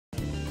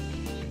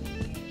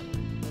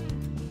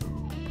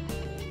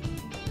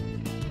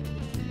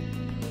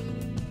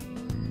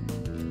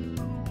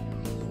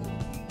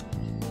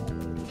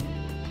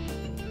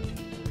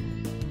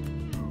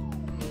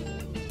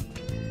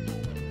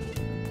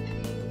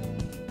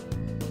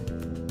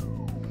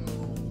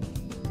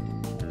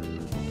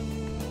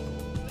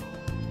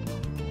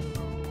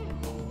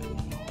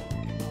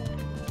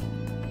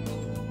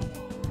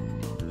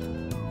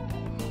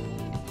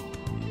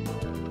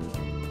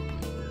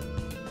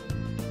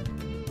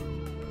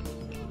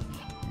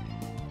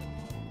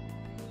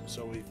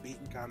So we've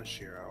beaten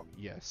Kaneshiro.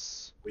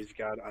 Yes. We've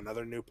got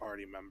another new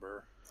party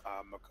member,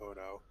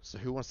 Makoto. So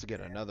who wants to get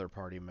another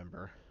party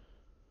member?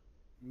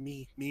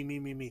 Me.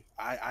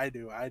 I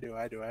do.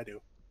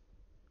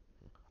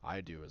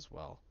 I do as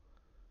well.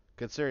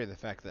 Considering the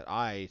fact that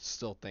I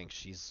still think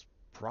she's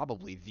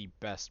probably the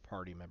best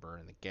party member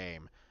in the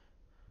game.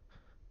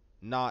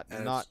 Not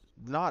And not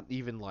not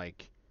even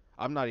like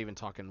I'm not even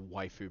talking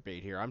waifu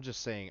bait here. I'm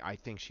just saying I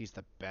think she's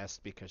the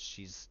best because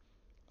she's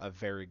a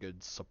very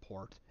good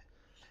support.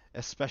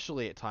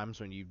 Especially at times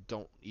when you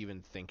don't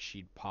even think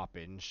she'd pop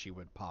in, she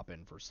would pop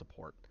in for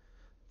support.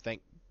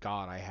 Thank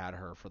God I had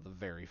her for the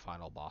very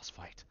final boss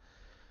fight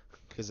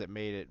because it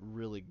made it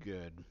really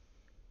good.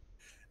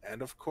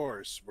 and of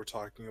course, we're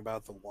talking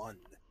about the one,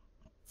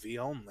 the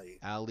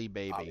only, Ali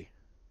Ali. baby.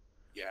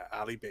 Yeah,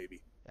 Ali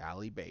baby.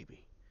 Ali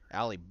baby.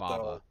 Ali So,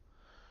 Baba.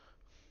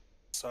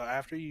 so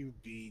after you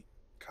beat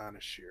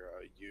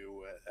Kaneshiro,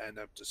 you end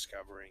up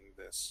discovering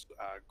this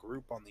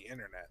group on the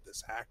internet,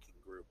 this hacking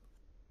group.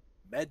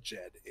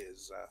 Medjed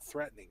is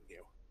threatening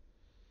you,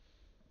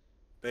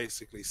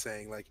 basically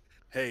saying like,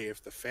 "Hey,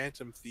 if the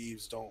Phantom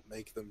Thieves don't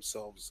make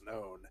themselves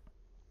known,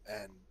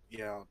 and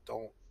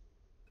don't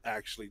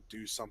actually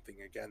do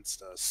something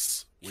against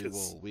us, We because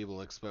will we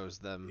will expose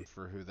them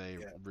for who they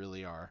yeah,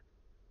 really are.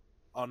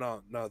 oh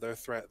no, they're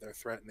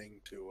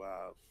threatening to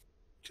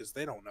because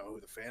they don't know who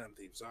the Phantom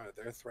Thieves are.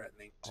 They're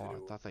threatening Oh, I to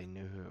thought they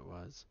knew who it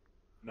was.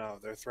 no,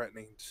 they're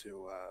threatening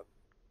to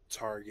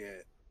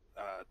target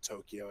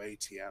Tokyo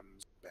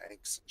ATMs,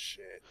 banks, and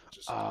shit.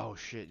 Just Oh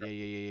shit.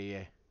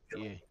 Yeah.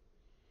 stealing, Yeah.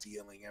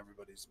 stealing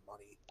everybody's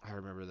money. I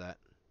remember that.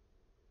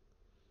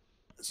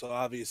 So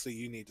obviously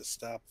you need to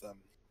stop them,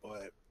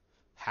 but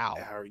How?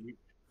 how are you?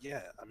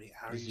 Yeah, I mean,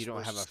 how are Because you you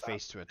don't supposed have to a stop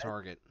face to a Med?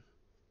 target.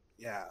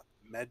 Yeah,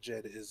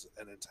 Medjed is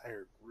an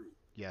entire group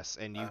Yes,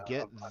 and you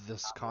get of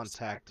this anonymous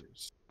contact.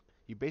 hackers.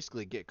 You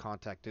basically get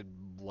contacted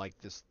like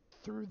this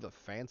through the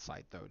fan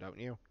site, though, don't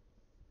you?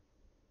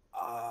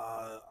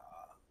 Uh,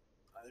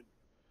 I,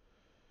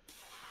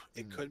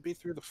 it could be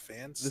through the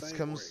fan This site, or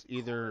comes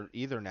either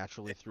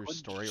naturally it through could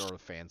story or the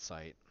fan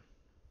site.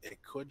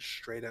 it could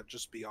straight up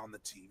just be on the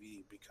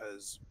TV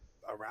because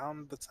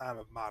around the time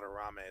of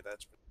Madarame,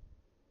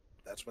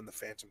 that's when the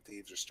Phantom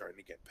Thieves are starting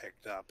to get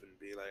picked up and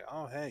be like,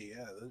 oh hey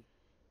yeah,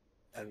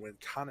 and when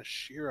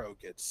Kaneshiro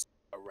gets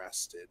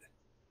arrested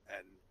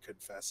and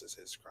confesses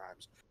his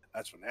crimes,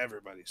 that's when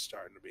everybody's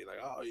starting to be like,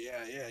 oh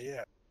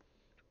yeah.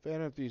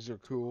 Phantom Thieves are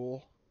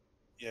cool.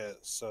 Yeah,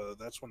 so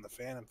that's when the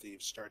Phantom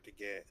Thieves start to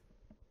get,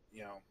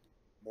 you know,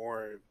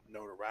 more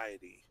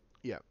notoriety.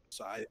 Yeah,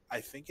 So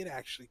I think it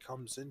actually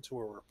comes into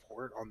a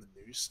report on the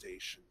news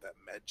station that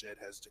Medjed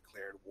has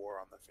declared war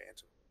on the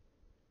Phantom.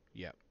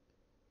 yeah.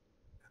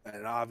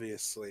 And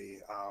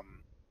obviously,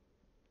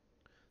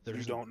 you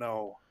There's don't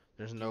know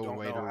there's you no don't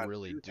way know to how to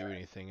really do do that,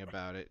 anything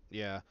about it.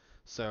 Yeah.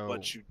 So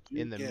but you do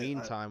in the get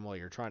meantime, while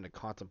you're trying to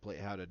contemplate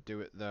how to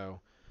do it,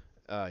 though,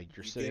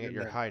 you're you sitting get at in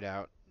your there.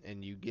 hideout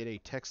and you get a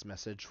text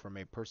message from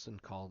a person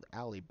called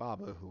Ali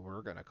Baba, who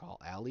we're gonna call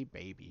Ali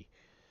Baby.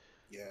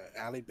 Yeah,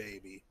 Ali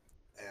Baby,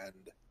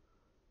 and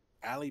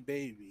Ali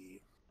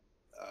Baby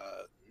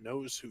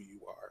knows who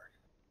you are.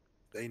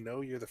 They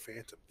know you're the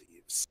Phantom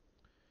Thieves.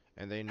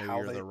 And they know How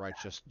you're they the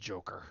righteous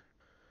Joker.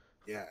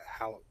 yeah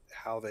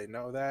how they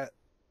know that,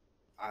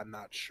 I'm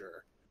not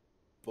sure,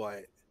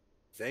 but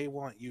they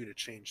want you to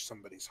change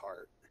somebody's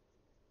heart.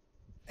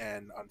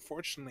 And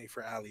unfortunately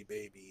for Ali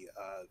Baby,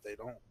 they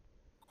don't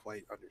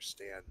quite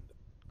understand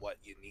what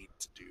you need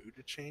to do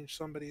to change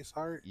somebody's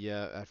heart.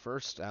 Yeah, at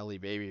first Ali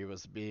Baby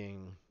was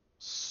being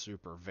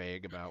super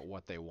vague about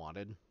what they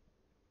wanted.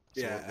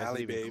 So Yeah, it wasn't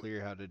Ali even Baby.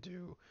 clear how to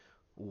do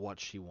what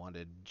she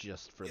wanted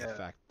just for the Yeah,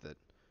 fact that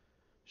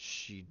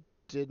she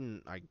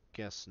didn't, I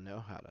guess, know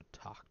how to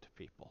talk to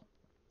people.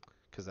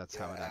 Because that's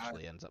how it yeah,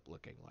 actually ends up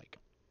looking like.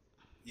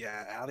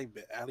 yeah.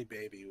 Ali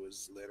Baby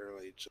was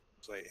literally just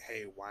like,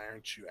 "Hey, why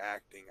aren't you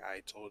acting?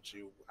 I told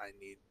you I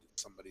need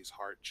somebody's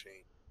heart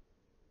change."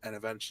 And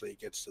eventually, it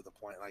gets to the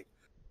point like,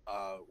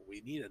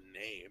 we need a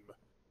name."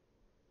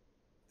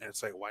 And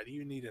it's like, "Why do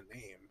you need a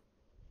name?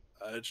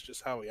 It's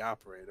just how we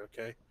operate,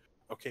 okay?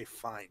 Okay,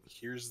 fine.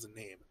 Here's the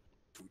name,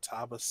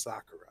 Futaba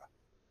Sakura."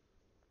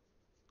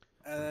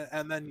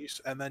 And then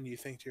you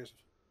think to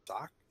yourself,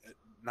 Doc.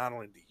 Not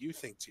only do you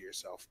think to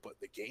yourself, but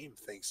the game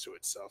thinks to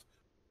itself,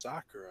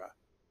 Sakura.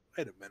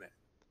 Wait a minute,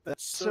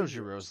 That's that's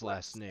Sojiro's Sojiro's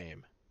last last name.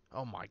 name.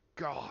 Oh my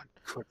god.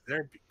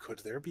 Could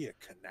there be a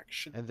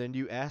connection? And then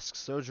you ask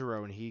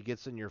Sojiro and he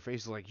gets in your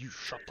face like, you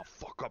shut the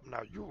fuck up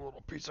now, you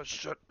little piece of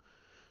shit.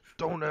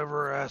 Don't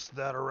ever ask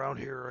that around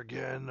here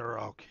again or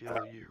I'll kill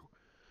How, you.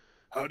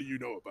 how do you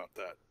know about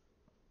that?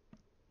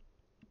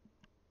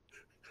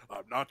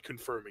 I'm not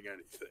confirming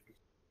anything.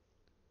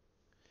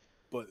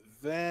 But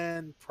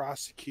then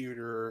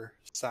prosecutor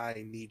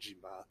Sai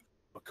Nijima,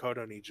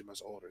 Makoto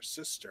Nijima's older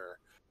sister,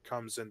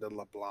 comes into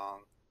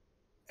LeBlanc,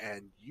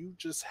 and you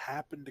just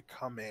happen to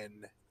come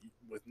in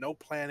with no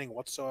planning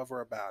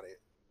whatsoever about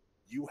it.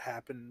 You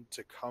happen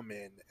to come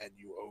in and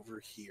you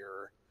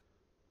overhear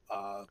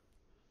uh,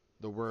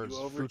 The You words Futaba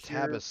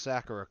overhear,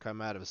 Sakura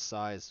come out of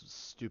Sai's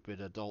stupid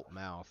adult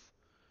mouth.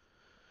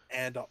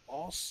 and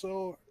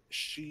also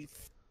she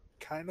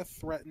kind of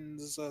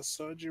threatens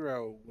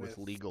Sojiro With with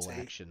legal take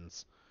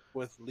actions.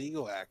 with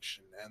legal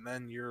action, and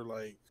then you're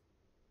like,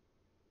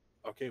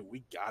 okay,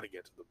 we got to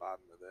get to the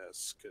bottom of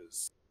this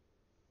because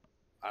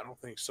I don't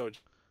think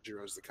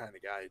Sojiro's the kind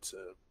of guy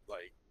to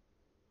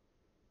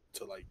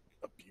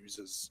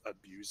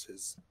abuse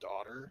his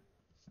daughter.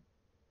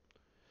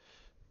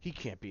 He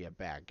can't be a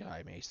bad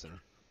guy,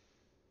 Mason.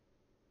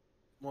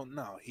 Well,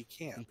 no, he He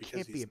can't because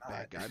can't be he's a not.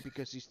 bad guy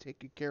because he's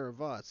taking care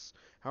of us.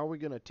 How are we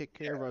going to take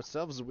care of Yeah,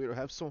 ourselves if we don't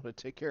have someone to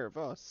take care of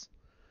us?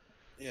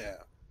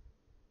 yeah.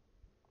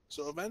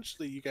 So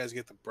eventually, you guys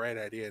get the bright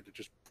idea to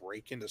just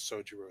break into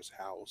Sojiro's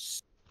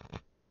house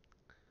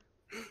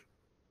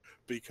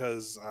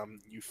because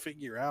you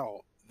figure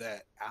out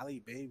that Ali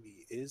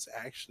Baby is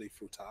actually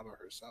Futaba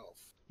herself.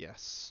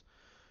 Yes.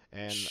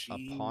 And She,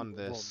 upon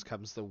well, this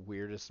comes the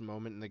weirdest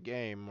moment in the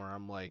game where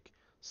I'm like,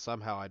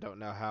 somehow I don't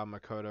know how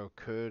Makoto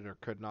could or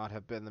could not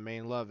have been the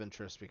main love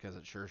interest because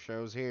it sure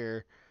shows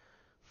here.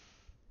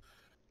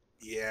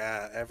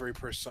 yeah, every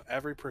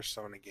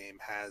Persona game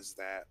has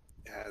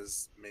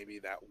maybe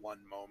that one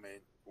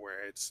moment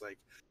where it's like,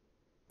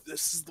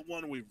 this is the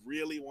one we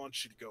really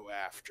want you to go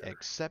after.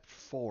 Except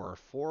 4.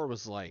 4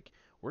 was like,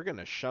 we're going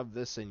to shove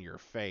this in your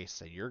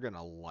face and you're going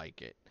to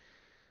like it.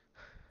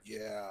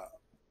 Yeah,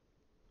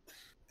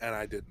 and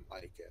I didn't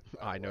like it,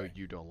 by I the know way.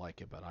 you don't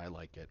like it, but I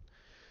like it.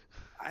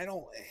 I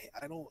don't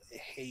I don't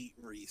hate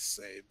Rise,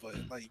 but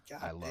like,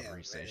 I love goddamn,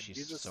 Rise. man,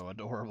 She's so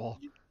adorable.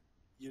 you,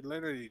 you're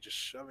literally just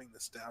shoving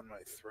this down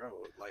my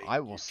throat. Like, I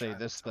will you're say trying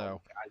to this, tell me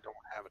though. I don't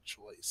have a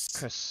choice.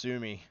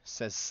 Kasumi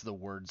says the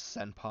word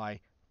senpai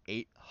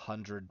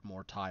 800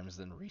 more times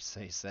than Rise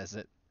says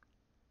it.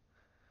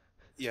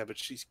 Yeah, but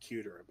she's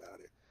cuter about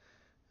it.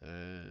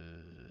 Uh,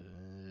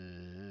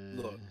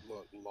 Look,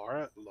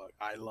 Laura. Look,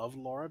 I love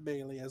Laura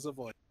Bailey as a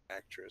voice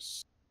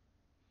actress,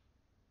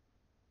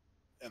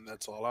 and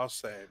that's all I'll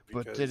say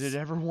but did it because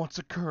ever once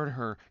occur to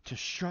her to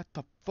shut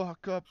the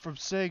fuck up from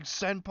saying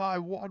senpai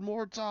one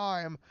more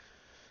time?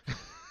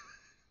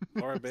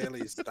 Laura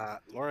Bailey's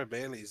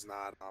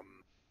not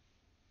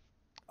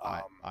I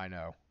um I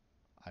know.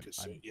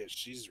 yeah,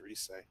 she's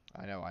Rise.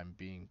 I know I'm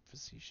being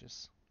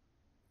facetious.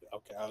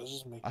 Okay, I was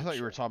just I making thought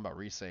you were sure. talking about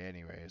Rise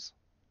anyways.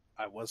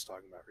 I was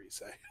talking about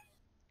Rise.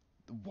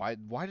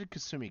 Why did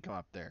Kasumi come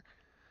up there?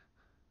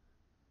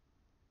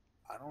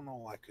 I don't know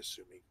why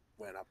Kasumi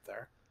went up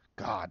there.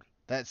 God,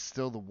 that's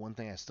still the one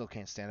thing I still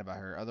can't stand about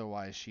her.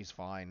 Otherwise, she's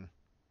fine.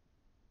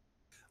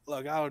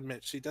 Look, I'll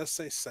admit she does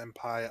say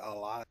senpai a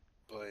lot,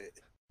 but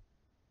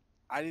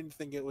I didn't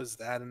think it was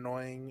that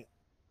annoying.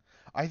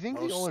 I think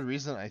the only Most,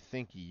 reason I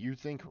think you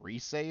think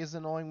Rise is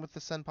annoying with the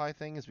senpai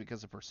thing is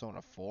because of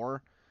Persona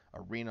 4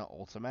 Arena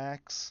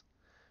Ultimax.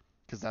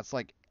 Because that's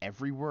like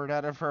every word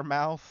out of her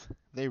mouth.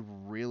 They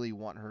really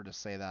want her to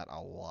say that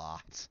a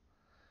lot.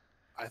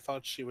 I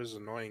thought she was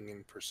annoying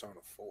in Persona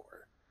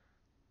 4.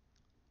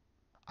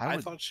 I I would,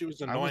 thought she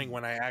was I annoying would,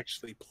 when I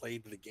actually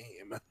played the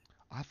game.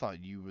 I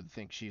thought you would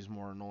think she's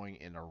more annoying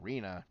in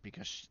Arena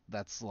because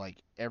that's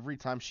like every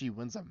time she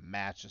wins a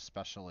match,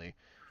 especially,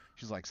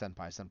 she's like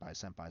senpai, senpai,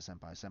 senpai,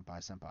 senpai, senpai,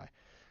 senpai.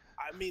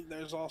 I mean,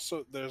 there's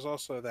also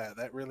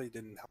that really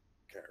didn't help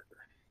the character.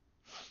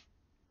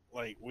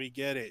 Like, we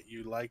get it.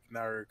 You like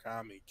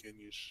Narukami. Can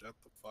you shut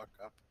the fuck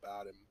up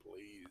about him,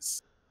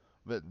 please?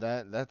 But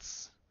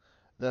that's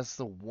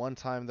the one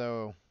time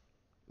though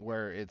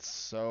where it's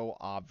so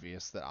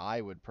obvious that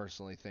I would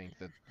personally think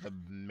that the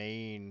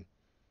main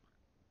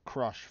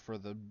crush for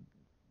the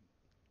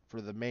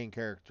main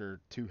character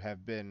to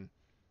have been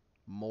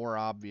more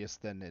obvious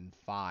than in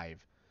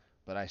 5,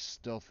 but I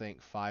still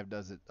think 5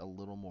 does it a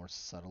little more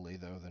subtly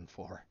though than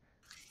 4.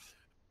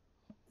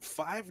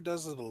 5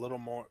 does it a little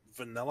more.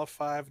 Vanilla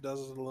 5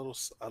 does it a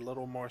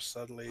little more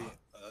subtly,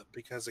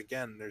 because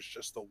again, there's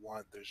just the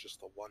one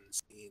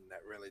scene that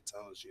really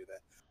tells you that.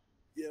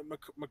 Yeah,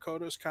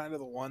 Makoto's kind of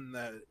the one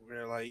that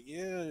we're like,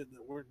 yeah,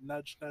 we're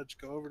nudge nudge,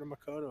 go over to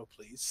Makoto,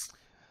 please.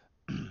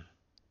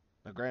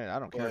 Now, granted, I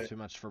don't care But too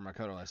much for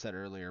Makoto, I said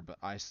earlier, but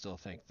I still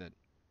think that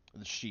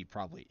she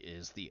probably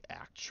is the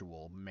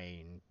actual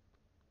main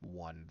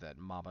one that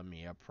Mamma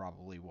Mia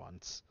probably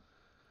wants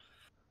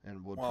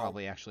and would well,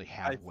 probably actually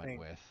I have went think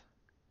with.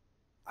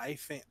 I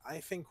think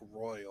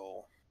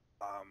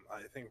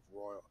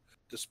Royal,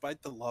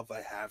 despite the love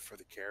I have for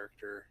the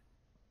character,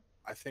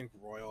 I think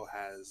Royal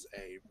has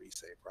a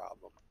Rise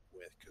problem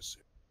with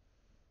Kasumi.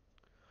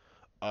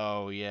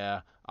 Oh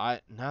yeah,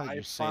 I now that I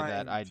you say that,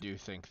 find, I do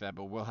think that,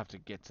 but we'll have to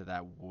get to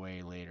that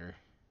way later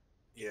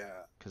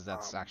yeah, because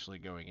that's actually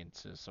going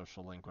into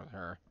Social Link with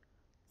her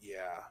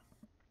yeah.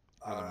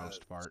 for the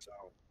most part.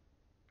 So,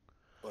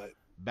 but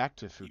Back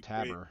to you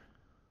break Futaba.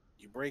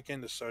 you break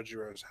into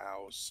Sojiro's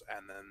house,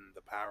 and then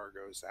the power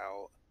goes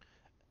out,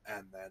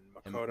 and then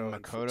And Makoto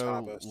and Makoto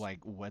Futaba. like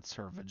wets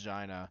her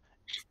vagina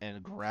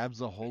and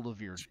grabs a hold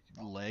of your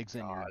Oh legs my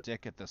and your god!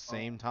 dick at the Oh,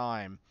 same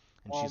time,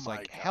 and oh she's my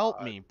like, "Help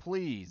god! me,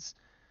 please!"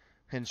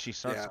 And she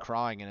starts Yeah,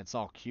 crying, and it's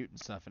all cute and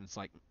stuff, and it's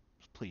like,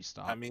 Please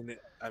I stop. mean,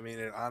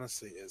 it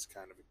honestly is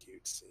kind of a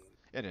cute scene.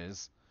 It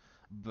is,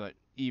 but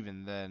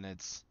even then,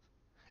 it's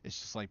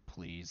just like,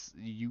 please,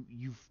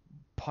 you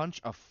punch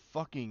a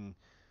fucking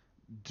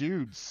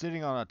dude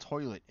sitting on a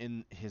toilet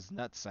in his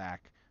nutsack.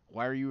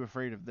 Why are you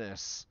afraid of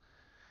this?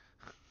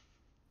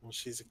 Well,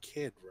 she's a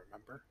kid,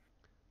 remember?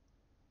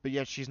 But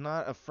yet she's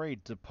not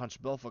afraid to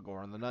punch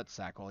Belphegor in the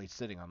nutsack while he's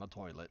sitting on the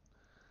toilet.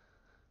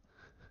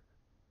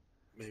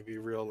 Maybe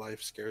real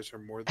life scares her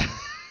more than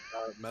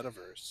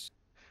metaverse.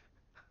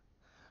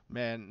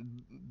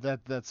 Man,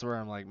 that's where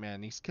I'm like, man,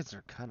 these kids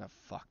are kind of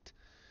fucked.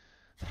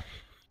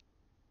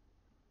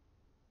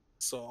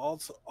 So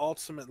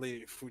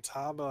ultimately,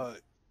 Futaba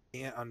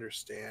can't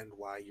understand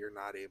why you're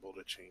not able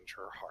to change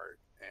her heart,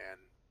 and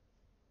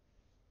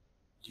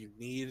you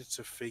need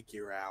to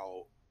figure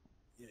out.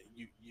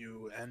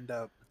 You end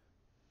up,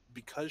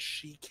 because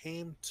she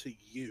came to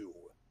you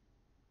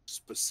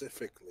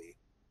specifically.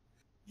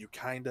 You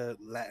kind of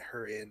let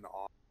her in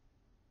on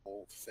the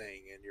whole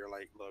thing, and you're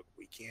like, "Look,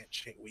 we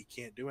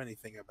can't do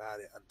anything about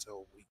it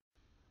until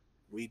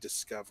we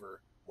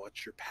discover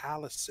what your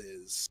palace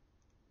is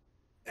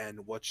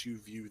and what you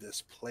view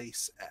this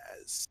place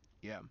as."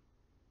 Yeah.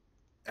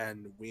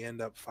 And we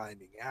end up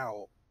finding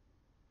out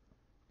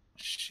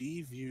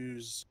she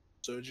views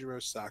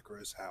Sojiro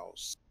Sakura's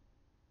house,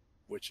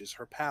 which is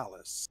her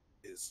palace,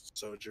 is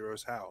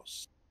Sojiro's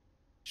house.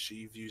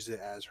 She views it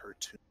as her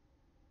tomb,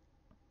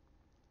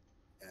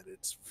 and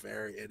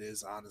it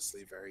is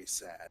honestly very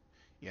sad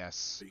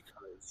Yes.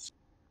 because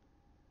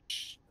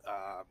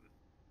um,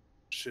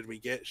 should we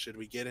get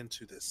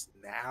into this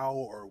now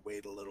or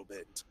wait a little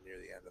bit until near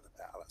the end of the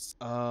palace?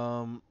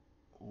 Um,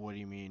 what do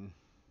you mean?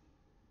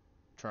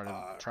 Try to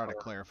Her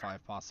clarify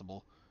if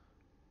possible.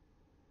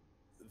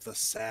 the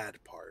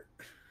sad part.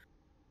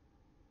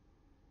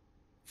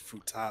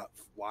 Futaba,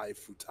 why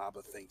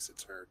Futaba thinks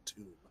it's her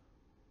tomb.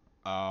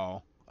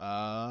 Oh.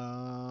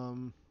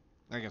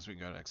 I guess we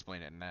can go to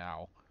explain it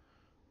now.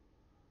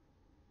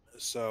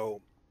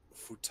 So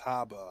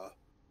Futaba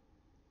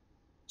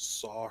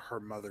saw her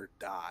mother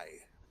die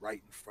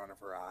right in front of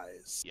her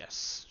eyes.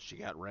 Yes, she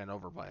got ran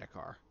over by a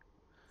car.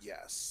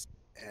 Yes.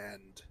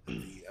 And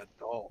the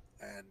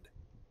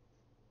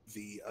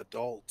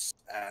adults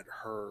at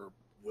her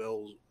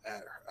will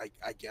at her,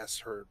 I guess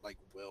her like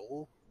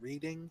will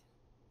reading,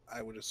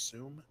 I would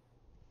assume.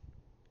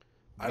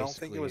 I don't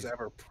think it Basically, was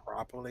ever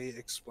properly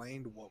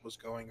explained what was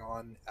going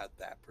on at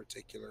that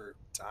particular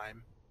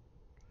time.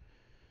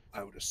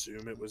 I would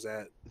assume it was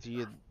at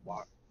the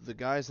what. the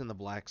guys in the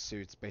black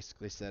suits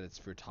basically said it's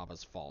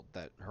Futaba's fault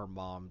that her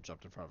mom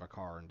jumped in front of a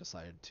car and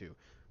decided to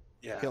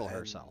Yeah, kill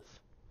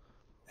herself.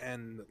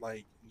 and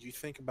like you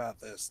think about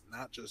this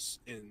not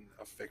just in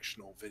a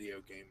fictional video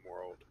game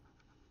world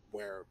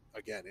where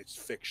again it's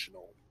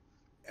fictional,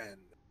 and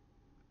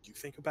you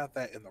think about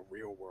that in the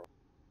real world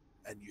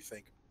and you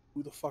think,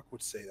 who the fuck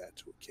would say that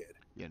to a kid?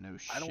 Yeah, no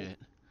I don't shit.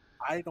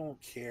 I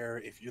don't care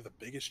if you're the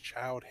biggest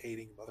child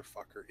hating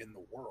motherfucker in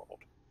the world.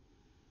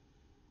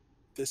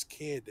 This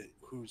kid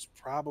who's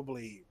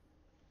probably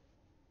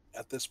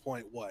at this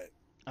point what,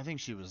 I think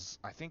she was.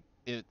 I think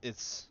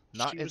it's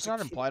not. she It's was a not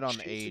kid, implied on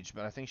the age,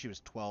 but I think she was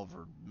 12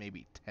 or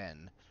maybe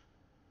 10.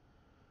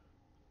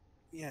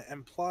 yeah,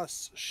 and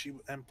plus she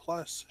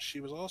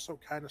was also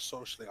kind of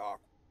socially awkward.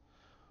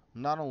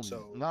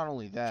 So Not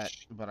only that,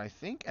 sh but I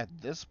think at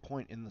this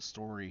point in the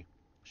story,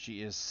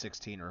 she is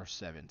 16 or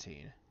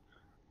 17.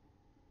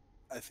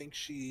 I think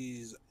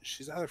she's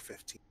either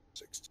 15 or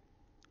 16.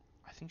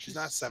 I think She's she's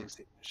not six.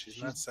 17. She's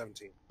She's not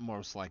 17.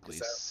 most likely Is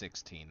that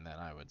 16. Then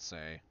I would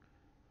say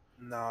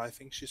no? I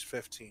think she's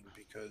 15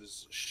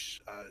 because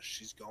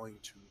she's going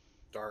to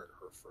start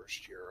her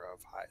first year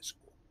of high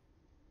school.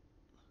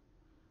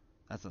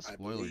 that's a I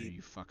spoiler, believe.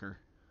 you fucker.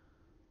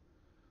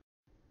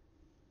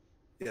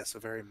 Yes, a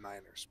very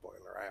minor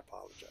spoiler. I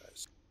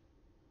apologize.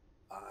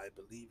 I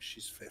believe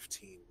she's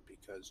 15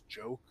 because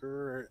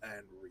Joker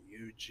and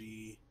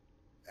Ryuji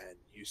and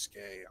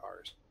Yusuke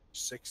are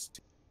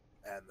 16,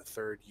 and the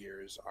third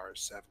years are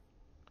 7.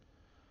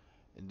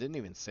 It didn't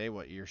even say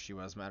what year she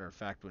was. Matter of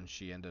fact, when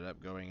she ended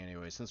up going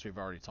anyway, since we've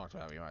already talked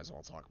about it, we might as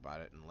well talk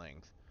about it in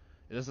length.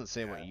 It doesn't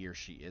say what Yeah, year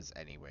she is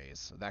anyways.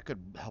 So that could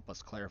help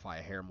us clarify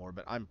a hair more,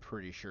 but I'm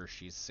pretty sure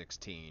she's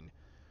 16.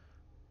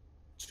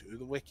 to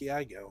the wiki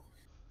I go.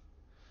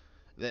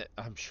 That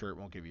I'm sure it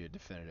won't give you a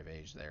definitive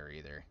age there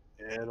either.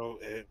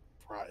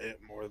 It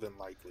more than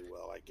likely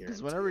will. I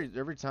Because guarantee whenever it.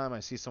 every time I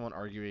see someone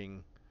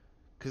arguing,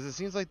 because it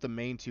seems like the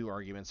main two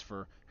arguments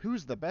for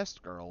who's the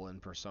best girl in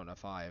Persona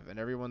 5, and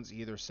everyone's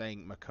either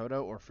saying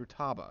Makoto or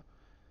Futaba.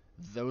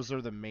 Those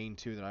are the main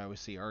two that I always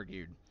see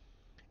argued.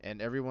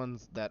 And everyone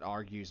that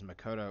argues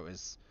Makoto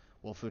is,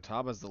 well,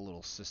 Futaba's the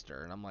little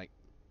sister, and I'm like,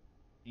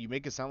 you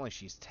make it sound like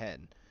she's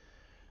 10.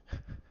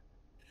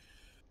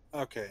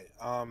 Okay.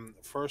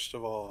 First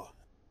of all,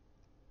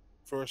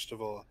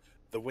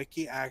 the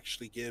wiki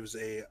actually gives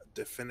a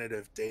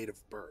definitive date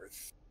of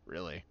birth.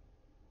 Really?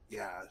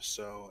 Yeah.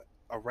 So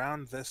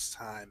around this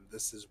time,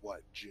 this is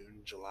what,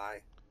 June,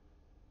 July.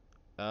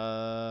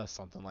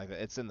 Something like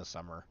that. It's in the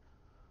summer.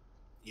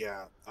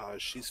 Yeah,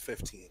 she's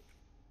 15.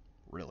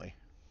 Really?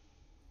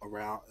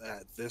 Around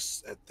at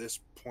this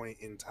point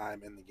in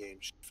time in the game,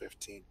 she's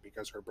 15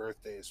 because her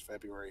birthday is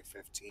February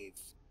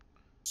 15th,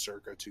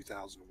 circa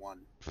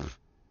 2001.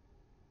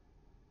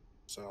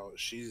 So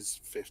she's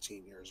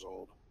 15 years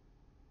old,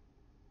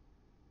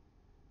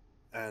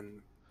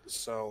 and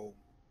so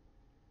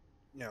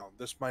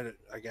this might,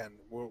 again,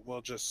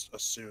 we'll just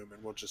assume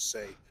and we'll just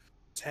say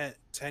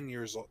 10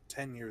 years old.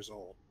 10 years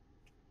old.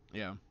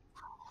 Yeah.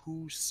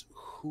 Who's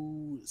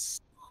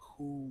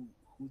who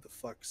the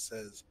fuck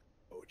says,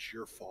 oh, it's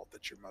your fault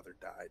that your mother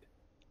died?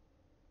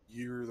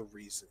 You're the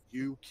reason.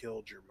 You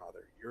killed your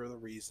mother. You're the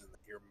reason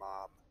that your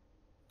mom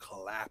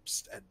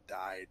collapsed and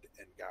died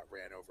and got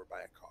ran over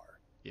by a car.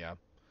 Yeah.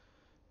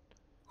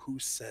 Who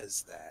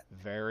says that?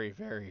 Very,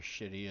 very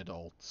shitty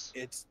adults.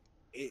 It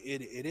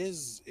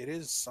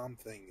is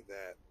something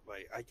that,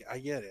 like, I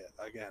get it.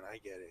 Again, I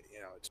get it.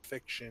 It's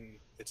fiction.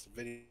 It's a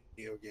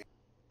video game.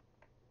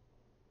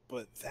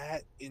 But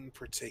that in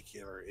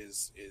particular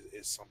is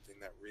something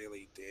that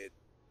really did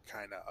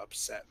kind of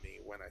upset me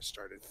when I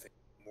started thinking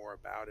more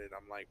about it.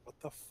 I'm like, what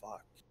the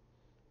fuck?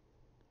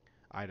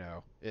 I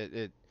know.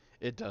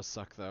 It does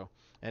suck though.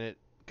 And it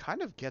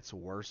kind of gets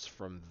worse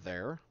from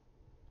there.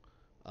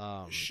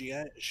 Um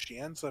She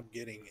ends up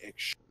getting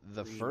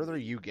the further extremely,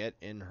 you get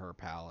in her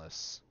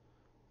palace,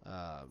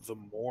 uh the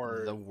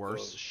more the the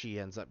worse she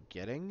ends up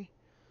getting.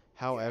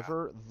 yeah.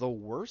 However, the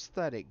worse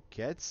that it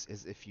gets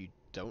is if you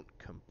don't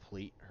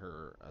complete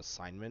her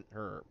assignment,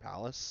 her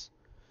palace.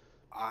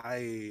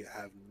 I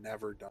have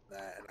never done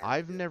that, and I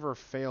I've really never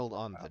failed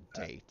on the about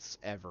that. dates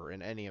ever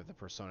in any of the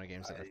Persona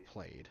games that I've I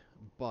played,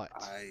 but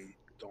I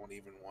don't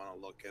even want to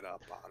look it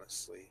up,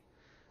 honestly.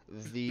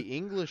 the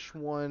English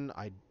one,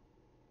 I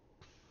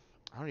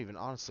don't even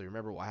honestly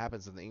remember what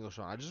happens in the English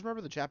one. I just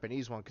remember the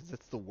Japanese one because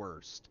it's the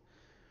worst.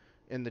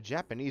 In the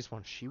Japanese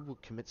one, she will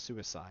commit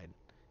suicide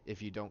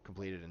if you don't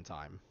complete it in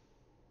time.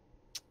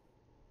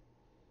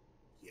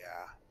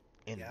 Yeah,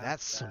 And yeah,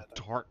 that's some that,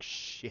 dark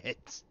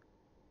shit.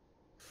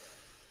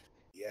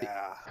 The,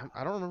 yeah.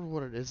 I don't remember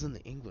what it is in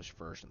the English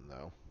version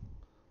though.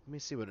 Let me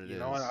see what it You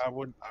know what? is.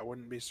 I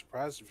wouldn't be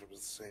surprised if it was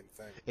the same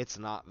thing. It's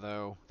not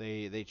though.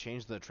 They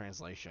changed the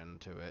translation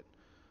to it.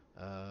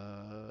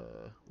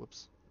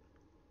 Whoops.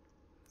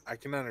 I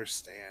can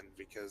understand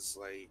because,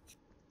 like,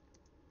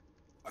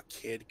 a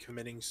kid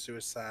committing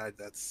suicide,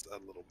 that's a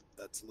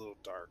little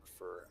dark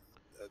for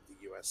the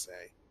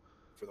USA,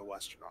 for the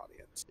Western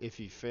audience. If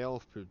you fail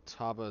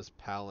Futaba's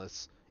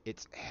palace,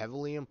 it's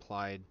heavily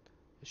implied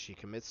that she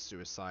commits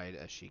suicide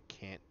as she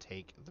can't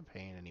take the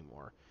pain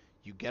anymore.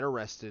 You get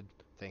arrested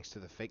thanks to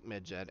the fake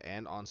Medjed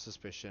and on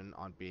suspicion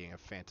on being a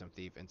phantom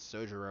thief, and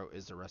Sojiro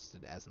is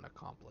arrested as an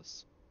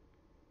accomplice.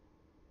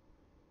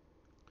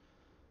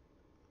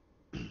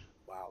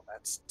 Wow,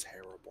 that's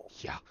terrible.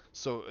 Yeah,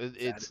 so That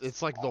it's is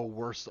it's like the awful.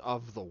 worst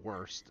of the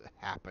worst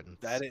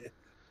That happens. is,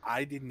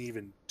 I didn't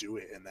even do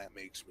it, and that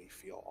makes me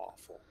feel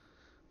awful.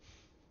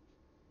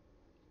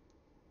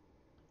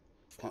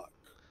 Fuck.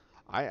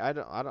 I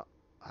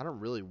don't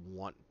really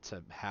want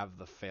to have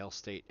the fail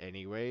state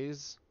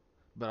anyways,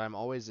 but I'm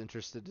always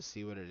interested to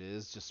see what it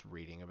is just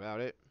reading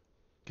about it.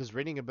 Because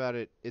reading about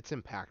it, it's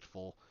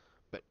impactful,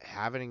 but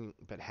having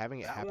it That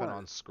happen one,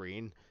 on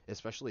screen,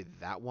 especially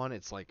that one,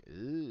 it's like,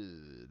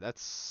 ew,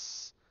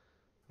 that's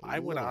a I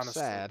would little honestly,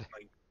 sad.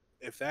 like,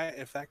 if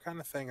that kind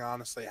of thing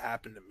honestly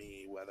happened to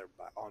me, whether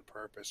on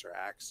purpose or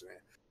accident,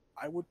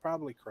 I would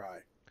probably cry.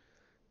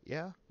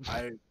 Yeah.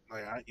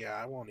 Yeah,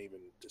 I won't even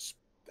dispute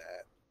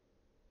that.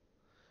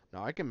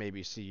 Now I can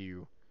maybe see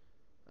you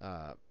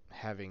uh,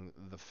 having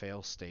the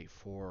fail state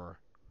for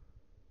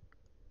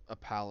a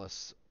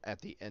palace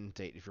at the end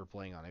date if you're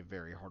playing on a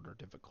very harder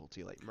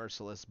difficulty like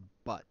Merciless,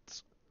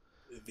 but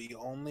The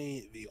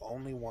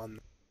only one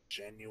that I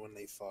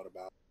genuinely thought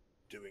about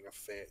doing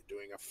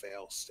a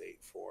fail state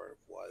for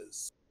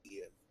was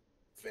the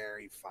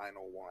very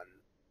final one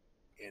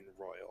in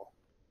Royal.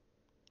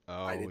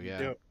 I oh didn't yeah,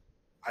 do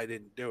I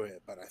didn't do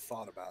it, but I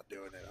thought about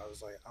doing it. I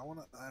was like, I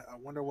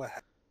wonder what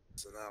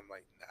happens, and then I'm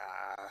like,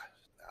 nah,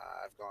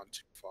 I've gone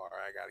too far.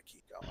 I got to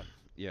keep going.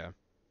 yeah.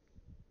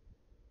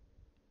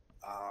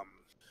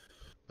 Um,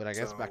 But I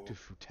guess back to so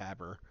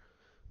Futaba.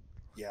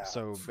 yeah,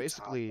 So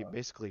basically, Futaba,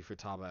 basically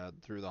Futaba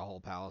through the whole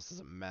palace is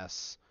a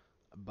mess,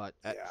 but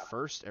at yeah,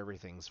 first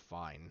everything's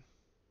fine.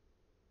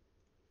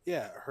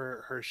 yeah.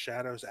 Her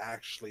shadow's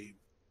actually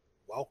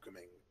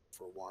welcoming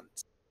for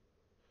once.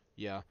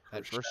 Yeah, Her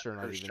at first you're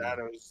not her even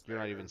shadow's you're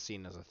not there. even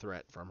seen as a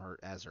threat from her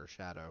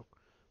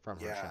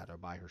Yeah, shadow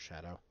by her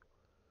shadow.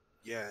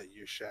 yeah.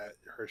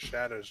 Her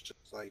shadow's just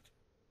like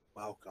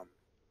welcome.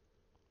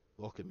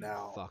 Welcome you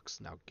Now, fucks.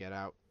 Now get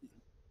out,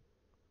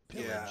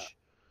 yeah, pillage.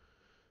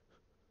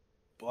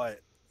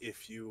 but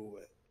if you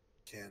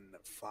can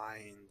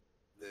find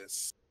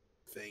this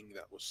thing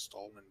that was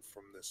stolen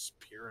from this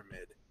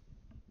pyramid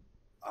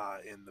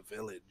in the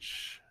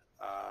village,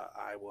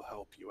 I will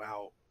help you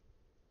out.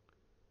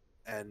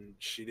 And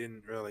she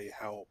didn't really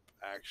help,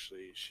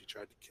 actually. She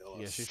tried to kill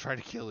Yeah, she us. tried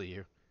to kill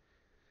you.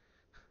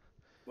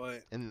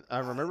 But And I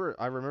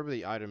remember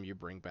the item you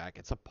bring back.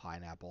 It's a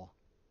pineapple.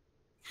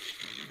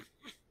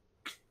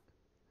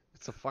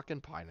 It's a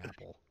fucking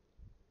pineapple.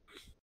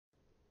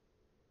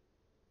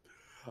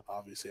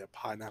 obviously, a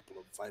pineapple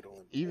of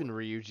vital Even importance.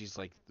 Ryuji's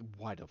like,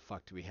 why the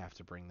fuck do we have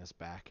to bring this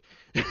back?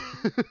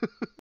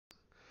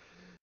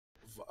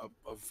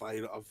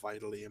 A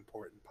vitally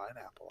important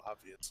pineapple,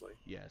 obviously.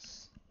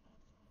 Yes.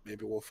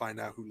 Maybe we'll find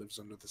out who lives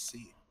under the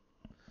sea.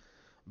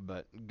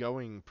 But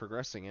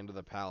progressing into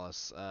the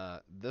palace,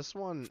 this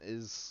one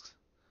is,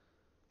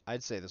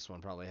 I'd say this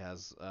one probably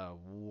has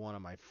one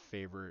of my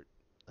favorite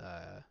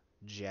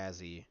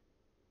jazzy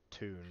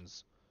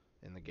tunes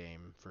in the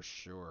game for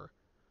sure.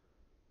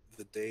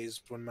 The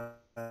days when my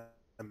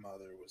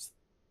mother was,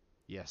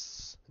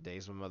 Yes,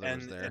 Days when Mother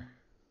was and there.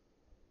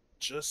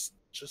 just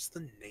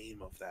the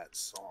name of that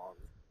song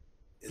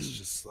is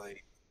just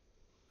like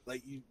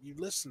you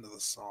listen to the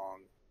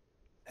song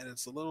and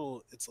it's a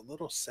little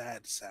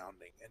sad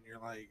sounding, and you're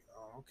like,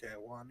 oh, okay,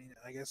 well, I mean,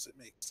 I guess it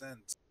makes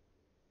sense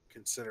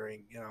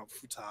considering, you know,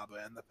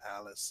 Futaba and the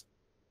palace.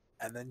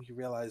 And then you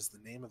realize the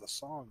name of the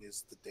song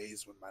is "The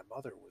Days When My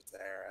Mother Was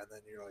There," and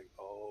then you're like,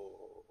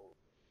 oh,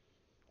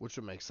 Which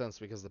would make sense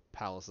because the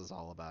palace is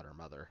all about her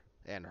mother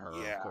and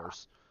her, of yeah,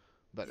 course.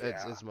 But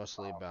it's yeah. it's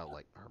mostly about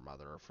like her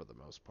mother for the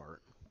most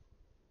part.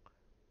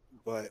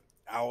 But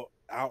out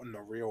in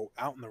the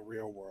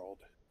real world,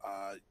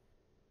 uh,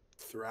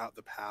 throughout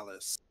the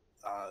palace,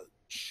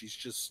 she's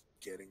just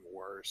getting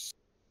worse,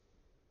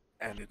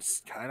 and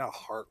it's kind of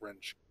heart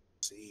wrenching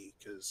to see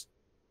because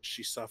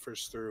she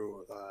suffers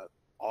through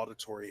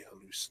auditory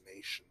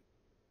hallucination.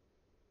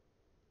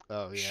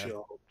 Oh yeah,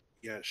 She'll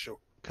yeah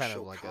kind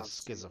of she'll like a constantly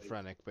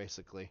schizophrenic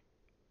basically.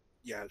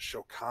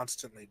 she'll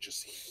constantly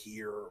just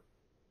hear,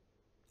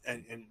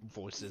 and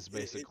Voices it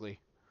basically.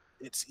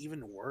 it's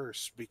even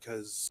worse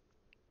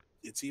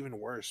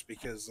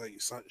because like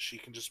she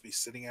can just be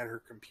sitting at her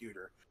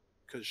computer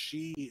because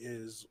she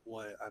is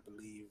what I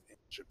believe in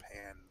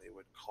Japan they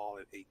would call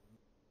it a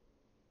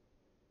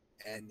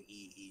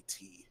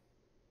NEET.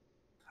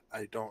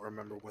 I don't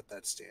remember what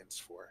that stands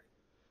for.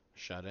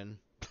 Shut in.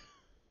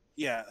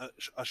 Yeah,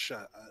 a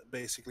shut,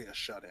 basically a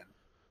shut in.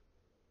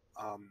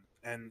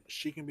 And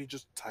she can be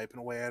just typing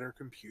away at her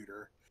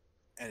computer,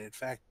 and in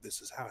fact,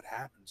 this is how it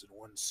happens in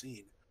one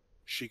scene.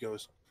 She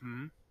goes,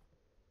 "Hmm,"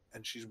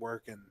 and she's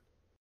working,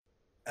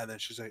 and then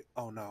she's like,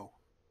 "Oh no,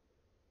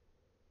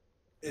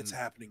 it's And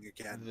happening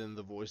again." then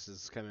the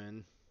voices come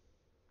in.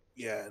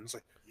 Yeah, and it's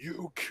like,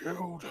 "You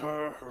killed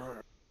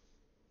her."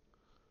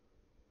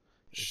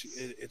 It's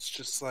It's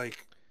just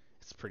like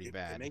it's pretty it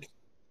bad.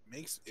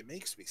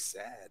 makes me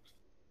sad.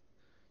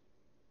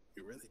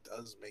 It really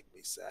does make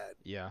me sad.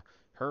 Yeah,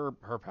 her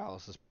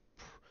palace is.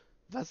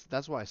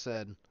 That's why I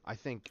said I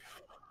think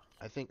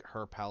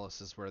her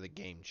palace is where the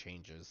game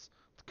changes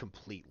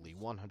completely,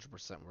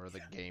 100% where the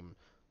Yeah, game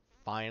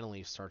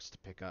finally starts to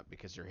pick up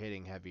because you're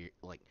hitting heavy.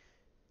 Like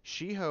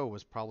Shiho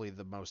was probably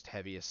the most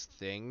heaviest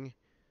thing.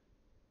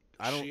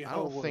 I Shiho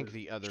don't think was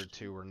the other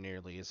two were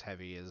nearly as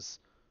heavy as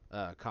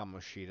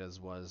Kamoshida's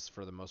was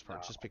for the most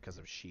part, no, just because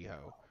of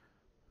Shiho.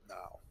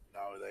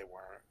 no, they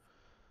weren't.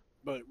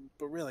 But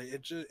really,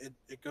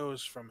 it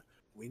goes from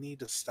we need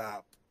to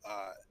stop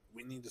uh,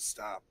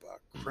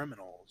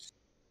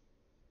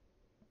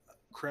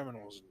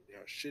 criminals and, you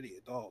know, shitty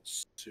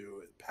adults,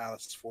 to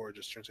Palace 4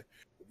 just turns out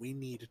we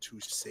need to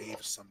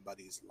save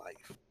somebody's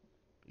life,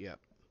 Yep.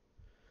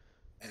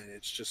 and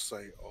it's just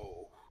like,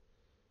 oh,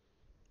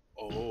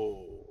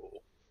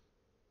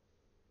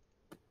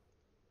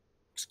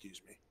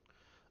 excuse me.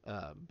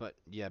 But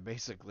yeah,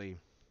 basically,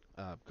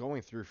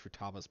 going through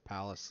Futaba's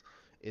palace,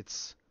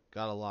 it's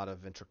got a lot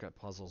of intricate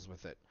puzzles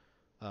with it.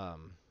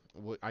 Um,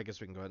 I guess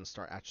we can go ahead and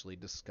start actually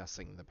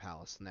discussing the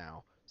palace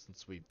now,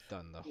 since we've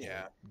done the whole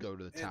Yeah, go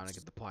to the town and it's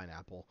get the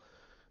pineapple.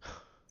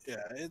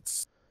 yeah,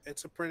 it's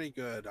a pretty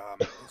good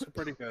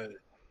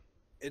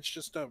it's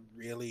just a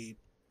really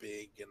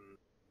big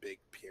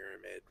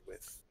pyramid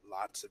with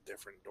lots of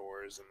different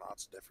doors and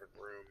lots of different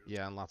rooms.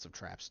 Yeah, and lots of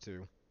traps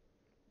too.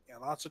 Yeah,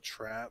 lots of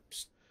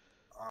traps.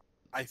 Um,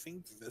 I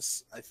think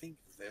this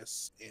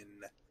in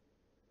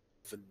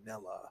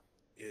vanilla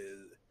is,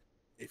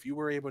 if you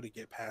were able to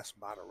get past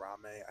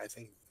Madarame, I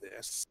think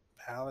this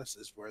palace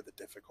is where the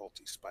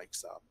difficulty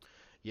spikes up.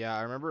 Yeah,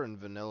 I remember in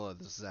Vanilla,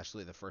 this is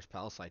actually the first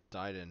palace I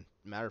died in.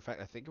 Matter of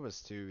fact, I think it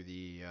was to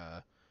the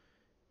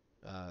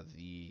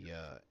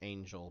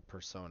angel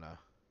persona.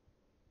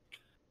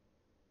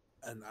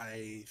 And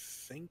I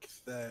think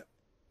that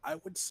I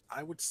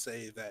would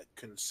say that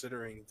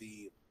considering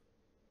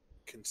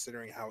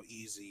how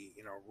easy,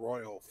 you know,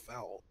 Royal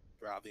felt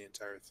throughout the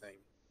entire thing,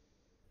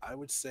 I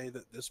would say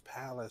that this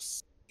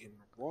palace in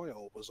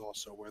Royal was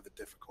also where the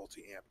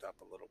difficulty amped up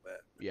a little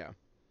bit. Yeah,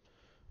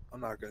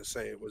 I'm not going to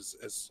say it was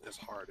as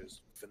hard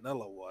as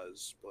Vanilla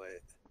was,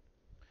 but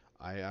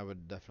I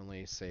would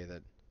definitely say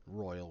that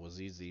Royal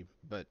was easy,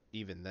 but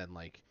even then,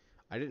 like,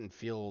 I didn't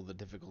feel the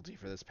difficulty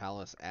for this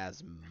palace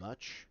as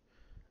much,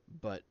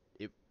 but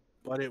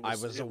but I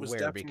was it was aware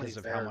definitely because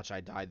of how there. much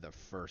I died the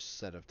first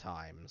set of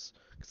times.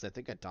 Because I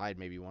think I died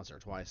maybe once or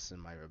twice in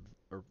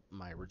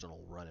my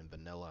original run in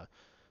vanilla.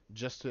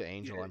 Just to Yeah,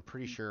 Angel, I'm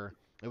pretty sure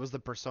it was the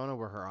persona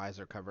where her eyes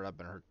are covered up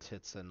and her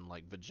tits and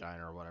like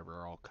vagina or whatever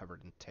are all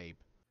covered in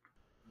tape.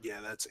 yeah,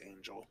 that's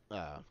Angel.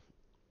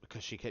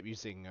 Because she kept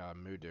using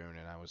Mudun,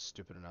 and I was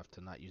stupid enough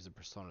to not use a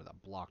persona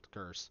that blocked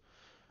Curse.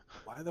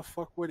 Why the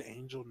fuck would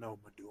Angel know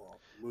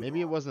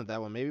Maybe it Mudon? wasn't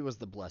that one. Maybe it was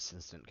the Bless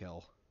instant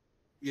kill.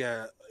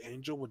 Yeah,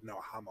 Angel would know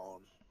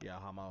Hamon. Yeah,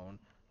 Hamon.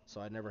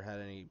 So I never had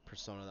any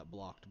persona that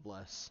blocked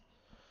Bless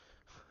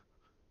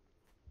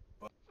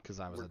But because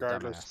I was a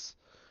regardless,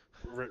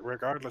 dumbass.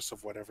 regardless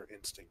of whatever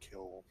instant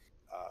kill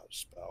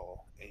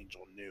spell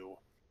Angel knew,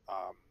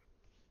 um,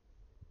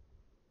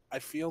 I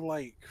feel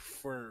like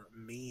for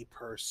me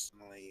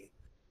personally,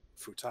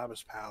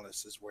 Futaba's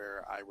Palace is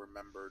where I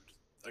remembered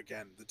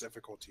again the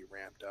difficulty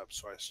ramped up,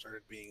 so I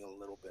started being a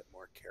little bit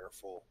more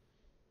careful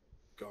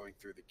going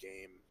through the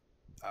game,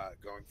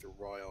 going through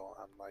Royal.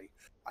 I'm like,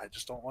 I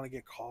just don't want to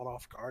get caught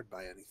off guard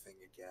by anything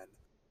again.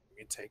 I'm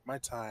gonna take my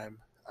time.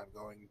 I'm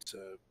going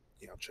to,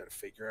 try to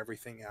figure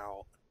everything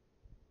out.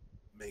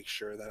 Make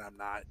sure that I'm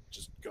not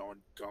just going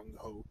gung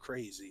ho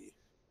crazy.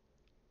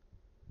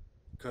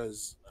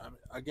 Because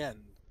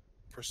again,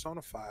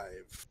 Persona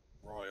 5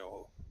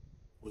 Royal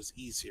was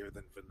easier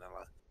than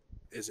Vanilla.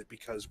 Is it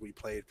because we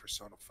played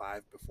Persona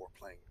 5 before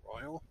playing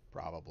Royal?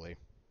 Probably.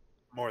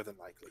 More than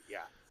likely,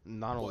 yeah.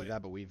 Not only But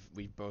that, but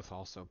we've both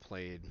also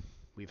played.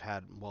 We've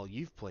had well,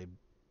 you've played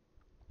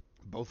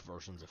both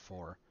versions of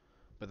four,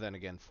 but then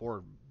again,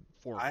 four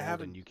I Golden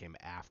haven't, you came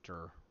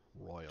after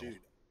Royal. dude,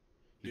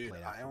 You dude,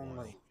 played I after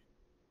Royal. only,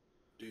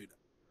 dude,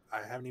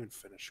 I haven't even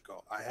finished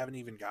Gold. I haven't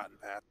even gotten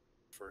past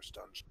the first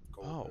dungeon of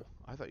Golden. Oh,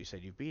 I thought you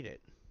said you beat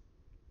it.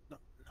 No,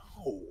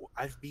 no,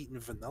 I've beaten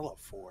Vanilla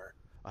 4.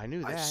 I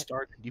knew I that.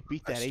 started, You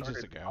beat I that ages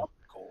started ago. up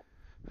Gold.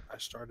 I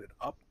started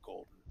up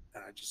Golden,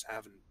 and I just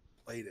haven't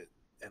played it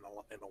in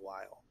a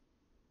while.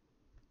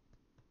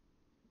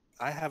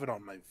 I have it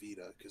on my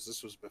Vita because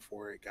this was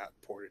before it got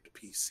ported to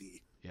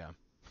PC. Yeah.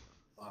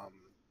 Um,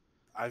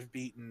 I've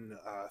beaten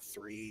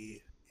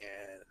 3,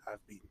 and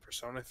I've beaten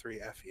Persona 3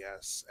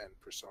 FES and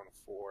Persona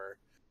 4,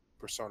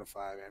 Persona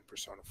 5, and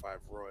Persona 5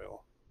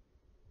 Royal.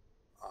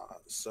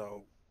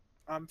 So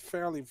I'm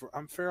fairly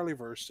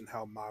versed in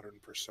how modern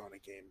Persona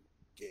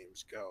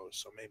games go.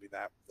 So maybe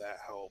that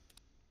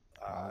helped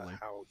Probably.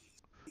 how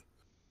easy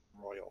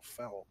Royal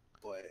felt.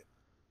 But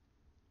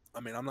I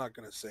mean, I'm not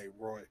gonna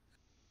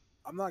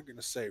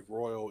say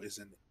Royal is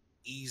an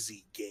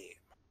easy game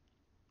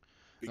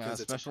because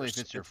Especially if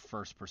it's your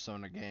first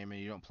Persona game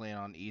and you don't play it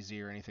on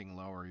easy or anything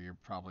lower, you're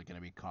probably going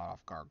to be caught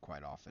off guard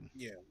quite often.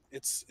 yeah,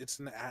 it's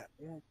an at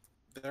well,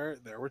 there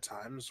were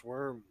times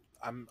where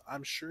I'm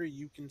sure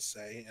you can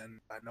say,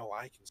 and I know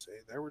I can say,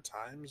 there were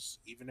times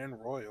even in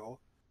Royal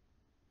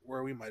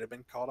where we might have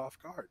been caught off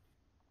guard.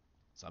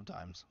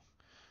 Sometimes.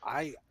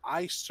 I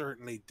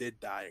certainly did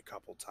die a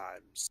couple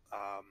times.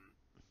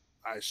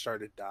 I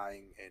started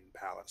dying in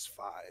Palace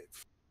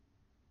 5.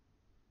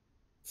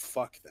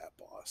 Fuck that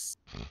boss.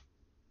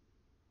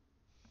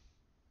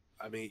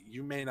 I mean,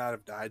 you may not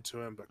have died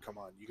to him, but come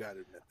on, you got to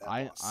admit that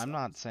boss I'm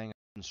not sucks. saying I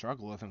didn't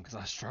struggle with him because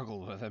I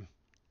struggled with him.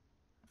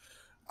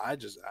 I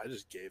just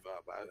gave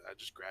up. I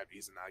just grabbed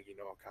Izanagi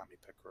no Okami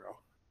Picaro.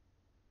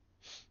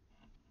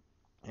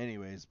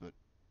 Anyways, but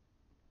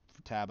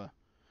for Taba,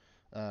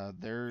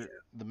 they're Yeah,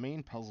 the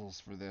main puzzles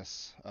for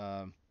this.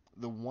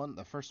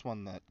 The first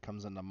one that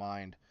comes into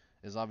mind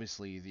is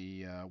obviously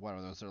the what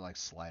are those? They're like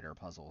slider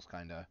puzzles,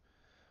 kind of,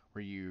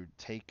 where you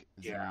take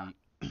yeah,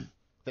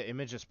 the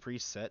image is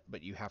preset,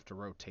 but you have to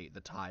rotate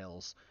the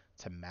tiles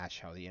to match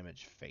how the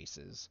image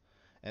faces.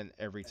 And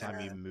every time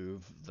you and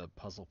move the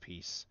puzzle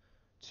piece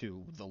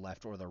to the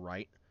left or the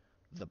right,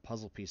 the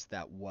puzzle piece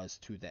that was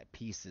to that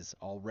piece is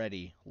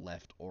already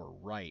left or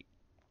right,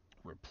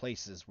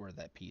 replaces where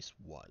that piece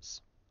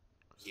was.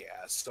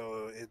 yeah.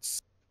 So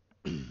it's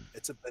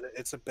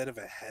a bit of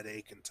a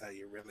headache until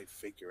you really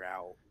figure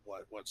out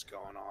what's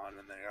going on,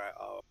 and then you're like,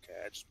 oh, okay,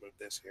 I just moved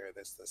this here,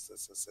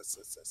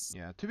 this.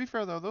 Yeah, to be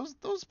fair though,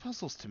 those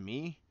puzzles to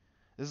me,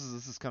 this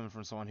is coming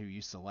from someone who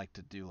used to like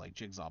to do like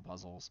jigsaw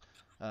puzzles,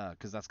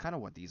 because that's kind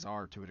of what these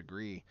are to a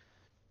degree.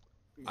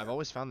 I've Yeah.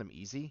 always found them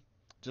easy,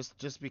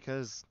 just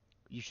because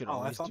you should Oh,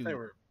 I always thought they do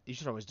were. you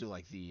should always do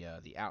like the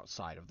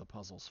outside of the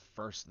puzzles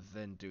first,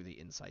 then do the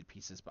inside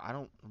pieces. But I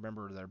don't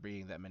remember there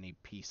being that many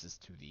pieces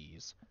to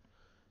these,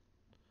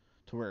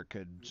 to where it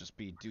could just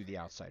be do the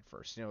outside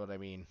first. You know what I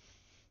mean?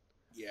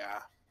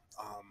 Yeah.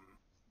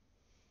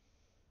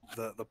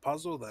 The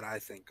puzzle that I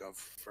think of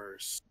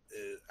first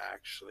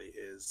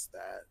is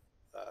that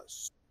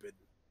stupid.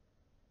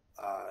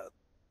 Uh,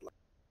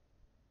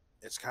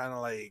 it's kind of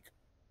like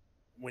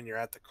when you're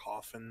at the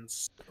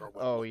coffins, or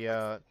what Oh look like the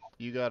yeah,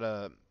 you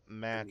gotta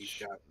and you've match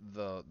got,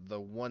 the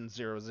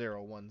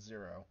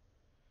 10010,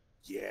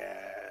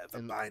 yeah, the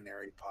and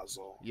binary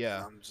puzzle, and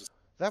yeah, I'm just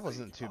that like,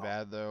 wasn't too oh,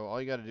 bad though. All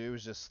you gotta do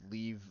is just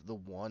leave the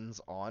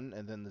ones on,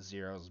 and then the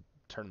zeros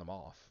turn them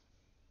off.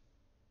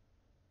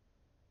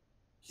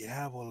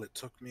 Yeah, well, it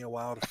took me a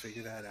while to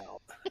figure that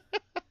out.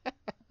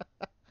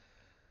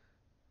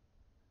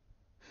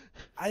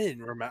 I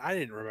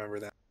didn't remember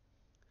that.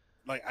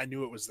 Like, I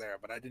knew it was there,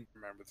 but I didn't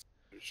remember the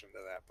solution to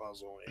that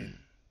puzzle in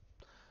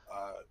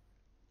uh,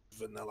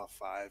 Vanilla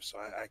 5. So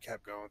I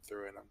kept going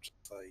through it, and I'm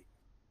just like,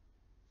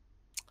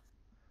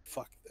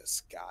 fuck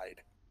this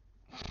guide.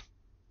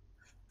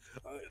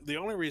 The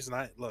only reason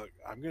I'm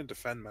going to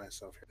defend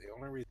myself here. The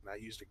only reason I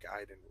used a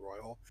guide in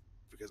Royal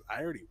because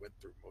I already went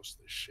through most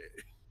of this shit.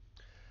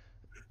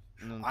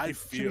 And I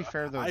to be feel,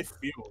 fair though, I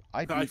feel,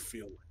 I I beat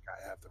feel like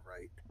I have the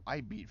right.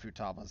 I beat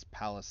Futaba's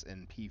Palace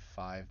in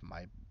P5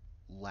 my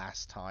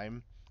last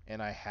time,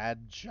 and I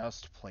had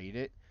just played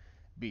it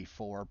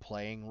before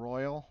playing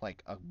Royal,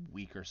 like a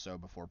week or so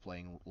before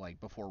playing, like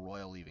before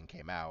Royal even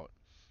came out.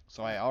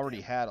 So I God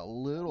already damn. had a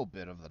little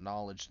bit of the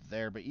knowledge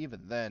there, but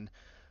even then,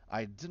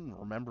 I didn't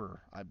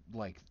remember. I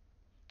like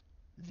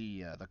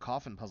the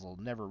coffin puzzle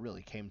never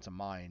really came to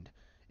mind.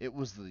 It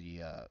was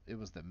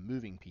the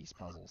moving piece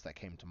puzzles that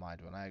came to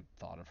mind when I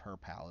thought of her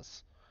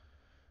palace.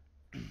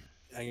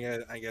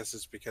 I guess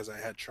it's because I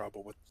had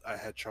trouble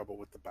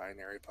with the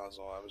binary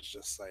puzzle. I was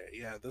just like,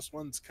 yeah, this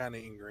one's kind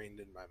of ingrained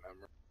in my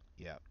memory.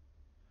 Yeah.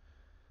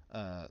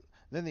 Uh,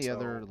 then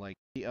So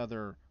the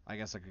other, I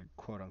guess I could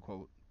quote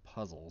unquote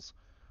puzzles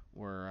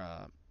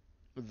were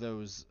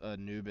those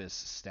Anubis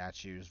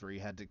statues where you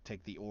had to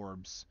take the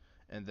orbs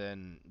and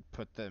then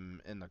put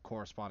them in the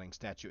corresponding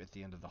statue at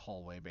the end of the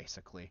hallway,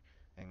 basically,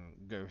 and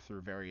go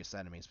through various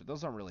enemies. But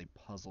those aren't really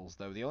puzzles,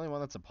 though. The only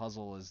one that's a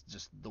puzzle is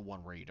just the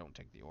one where you don't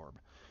take the orb.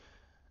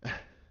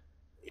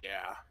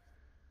 yeah,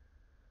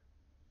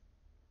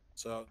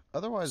 so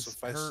Otherwise,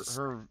 suffice to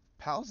say, her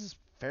palace is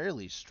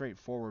fairly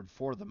straightforward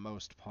for the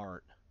most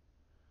part,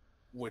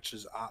 which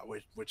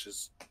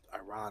is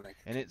ironic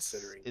and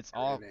considering it's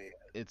you're all in a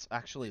it's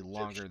actually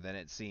longer Egyptian. than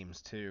it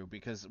seems too,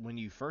 because when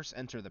you first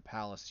enter the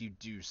palace, you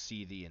do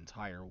see the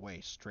entire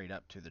way straight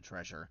up to the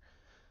treasure.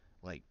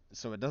 Like,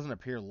 so it doesn't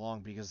appear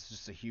long because it's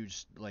just a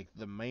huge, like,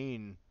 the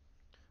main,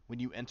 when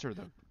you enter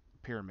the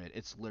pyramid,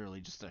 it's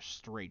literally just a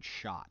straight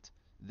shot.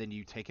 Then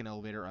you take an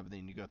elevator up, and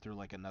then you go through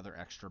like another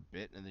extra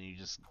bit, and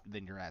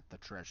then you're at the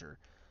treasure.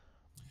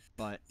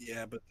 But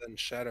Yeah, but then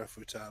Shadow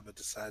Futaba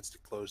decides to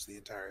close the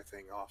entire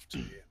thing off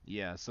to you.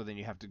 yeah, so then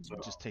you have to So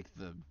just take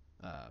the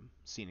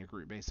scenic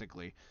route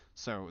basically.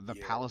 So the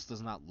yeah, palace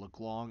does not look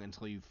long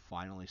until you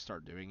finally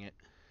start doing it.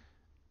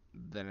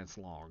 Then it's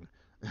long.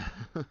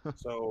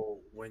 so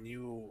when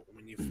you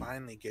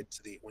finally get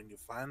to the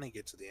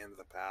end of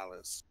the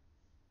palace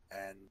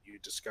and you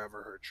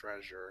discover her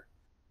treasure,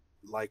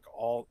 like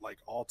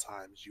all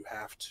times, you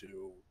have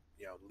to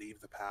leave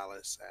the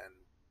palace and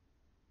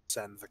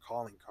send the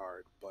calling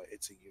card. But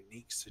it's a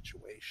unique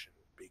situation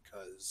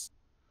because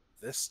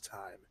this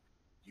time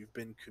you've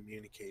been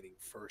communicating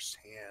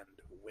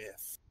firsthand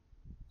with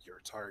your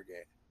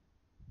target.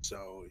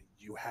 So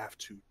you have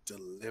to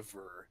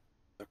deliver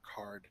the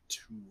card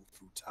to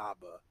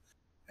Futaba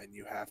and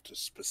you have to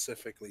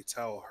specifically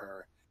tell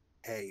her,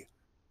 hey,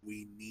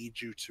 we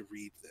need you to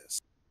read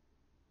this.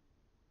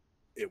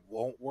 It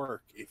won't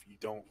work if you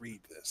don't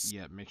read this.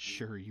 Yeah, make We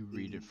sure you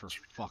read it need for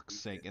you to fuck's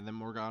read sake. it. And then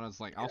Morgana's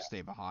like, I'll Yeah.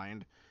 stay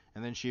behind.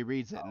 And then she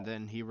reads it, and Oh,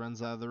 then he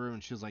runs out of the room,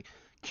 and she's like,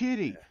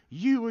 Kitty, yeah.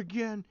 you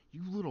again,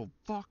 you little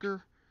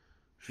fucker.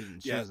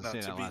 She Yeah, doesn't no,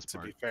 say that last to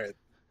be part.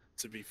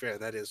 fair,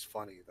 that is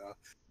funny though.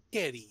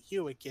 Kitty,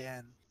 you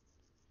again.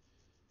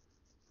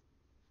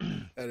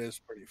 That is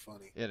pretty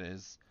funny. It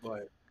is.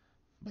 But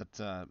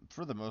But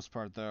for the most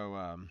part,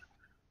 though,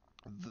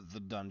 the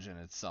dungeon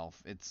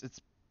itself, it's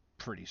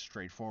pretty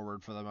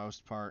straightforward for the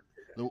most part.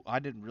 Though I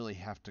didn't really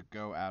have to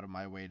go out of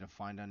my way to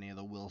find any of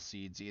the will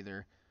seeds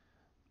either.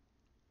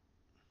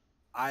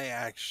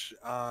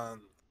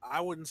 I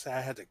wouldn't say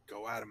I had to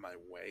go out of my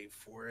way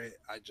for it.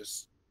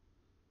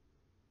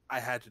 I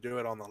had to do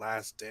it on the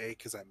last day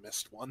because I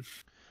missed one.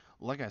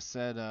 Like I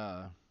said,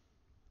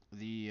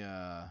 the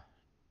uh,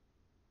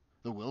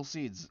 the will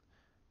seeds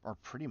are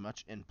pretty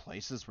much in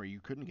places where you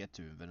couldn't get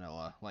to in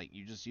vanilla. Like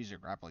you just use your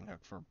grappling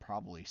hook for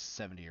probably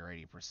 70 or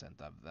 80%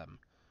 of them.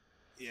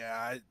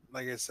 Yeah,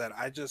 like I said,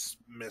 I just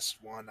missed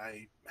one.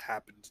 I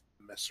happened to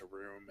miss a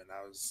room, and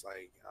I was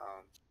like,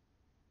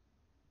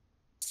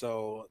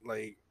 so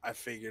like I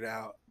figured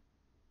out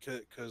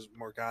because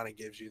Morgana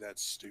gives you that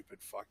stupid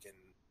fucking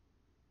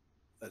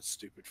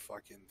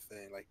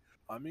thing. Like,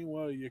 I mean,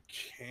 well, you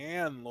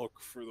can look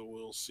for the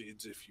will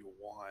seeds if you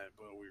want,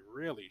 but we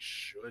really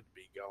should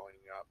be going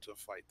up to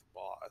fight the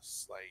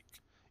boss.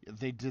 Like,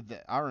 They did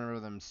that. I remember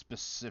them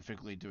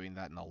specifically doing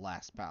that in the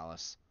last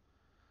palace.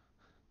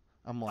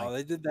 I'm oh, like,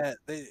 they did that.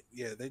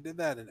 They did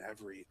that in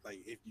every like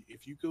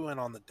if you go in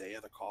on the day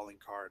of the calling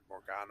card,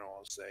 Morgana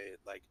will say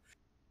like,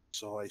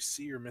 so I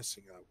see you're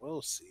missing a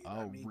will seed.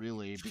 I oh mean,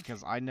 really?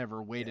 Because I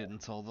never yeah. waited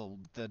until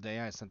the day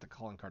I sent the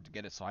calling card to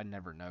get it, so I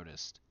never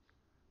noticed.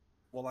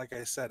 Well, like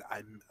I said,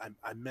 I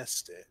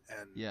missed it,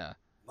 and Yeah,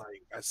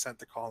 like I sent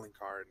the calling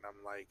card, and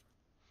I'm like,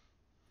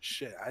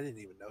 shit, I didn't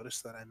even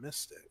notice that I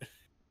missed it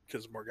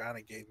because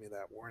Morgana gave me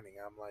that warning.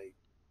 I'm like,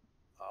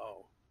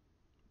 oh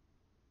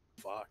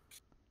fuck.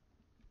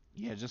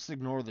 Yeah, just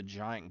ignore the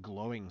giant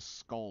glowing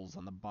skulls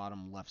on the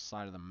bottom left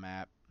side of the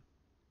map.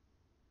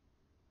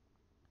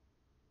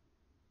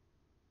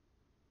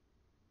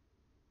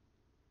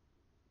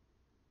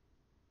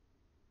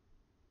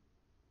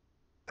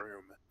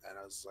 Room, and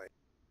I was like,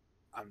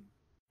 I'm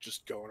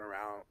just going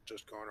around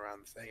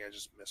the thing. I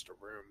just missed a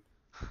room,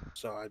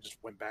 so I just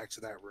went back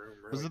to that room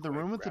Was really it the quick,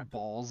 room with the grabbed it.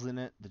 balls in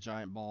it? The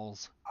giant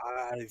balls?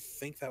 I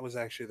think that was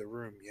actually the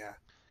room. Yeah,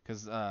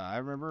 Because I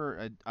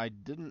remember I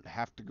didn't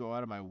have to go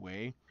out of my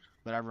way,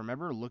 but I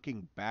remember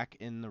looking back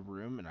in the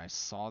room and I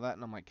saw that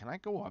and I'm like, can I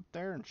go up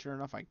there? And sure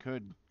enough, I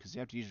could, because you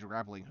have to use your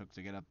grappling hook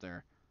to get up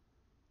there.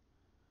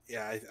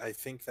 yeah. I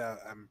think that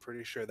I'm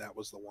pretty sure that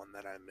was the one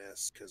that I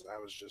missed because I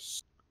was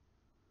just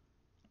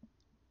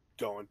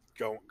going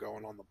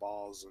on the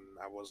balls, and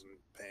I wasn't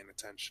paying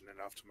attention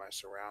enough to my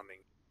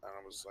surroundings. And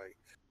I was like,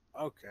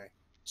 okay.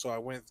 So I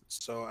went.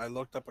 So I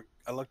looked up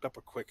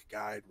a quick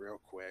guide real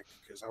quick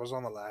because I was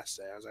on the last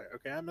day. I was like,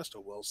 okay, I missed a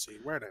will seed.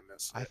 Where did I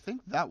miss I it?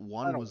 think that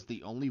I one don't. was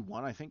the only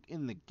one I think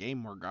in the game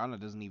Morgana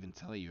doesn't even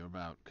tell you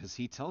about, because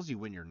he tells you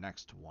when you're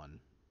next one.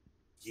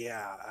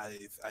 Yeah,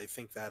 I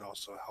think that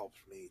also helped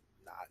me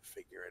not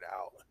figure it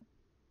out.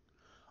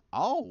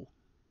 Oh,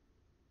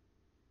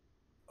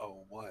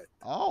 Oh, what?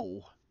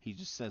 oh. He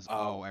just says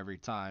Oh, oh every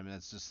time, and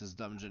that's just his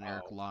dumb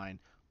generic oh, line.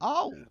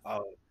 Oh.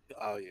 oh,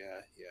 oh,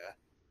 yeah, yeah.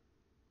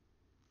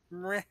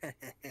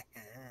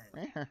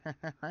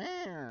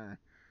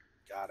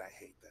 God, I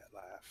hate that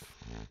laugh.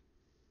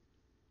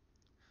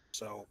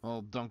 So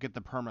Well, don't get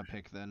the perma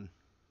pick then.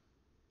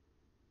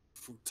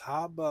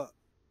 Futaba,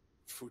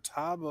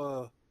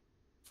 Futaba,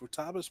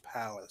 Futaba's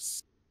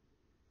palace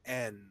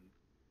end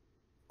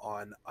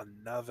on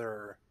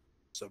another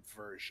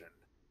subversion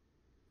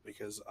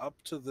because up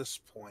to this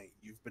point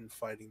you've been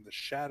fighting the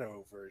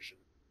shadow version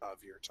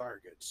of your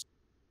targets: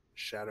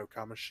 Shadow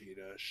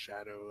Kamishita,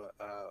 Shadow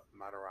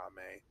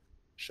Madarame,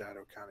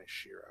 Shadow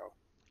Kaneshiro.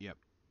 Yep.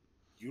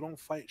 You don't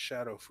fight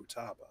Shadow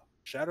Futaba.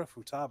 Shadow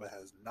Futaba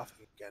has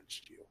nothing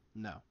against you.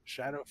 No.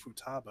 Shadow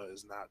Futaba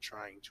is not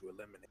trying to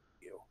eliminate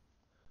you.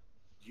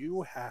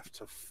 You have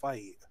to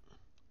fight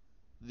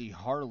The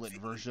harlot the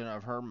version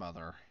of her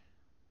mother.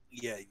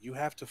 yeah, you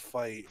have to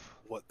fight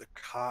what the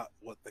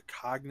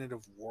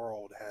cognitive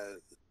world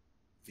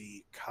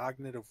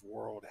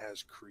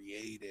has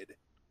created,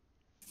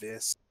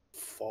 this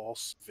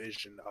false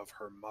vision of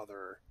her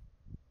mother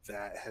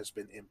that has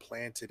been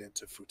implanted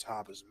into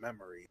Futaba's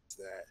memories,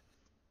 that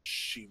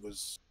she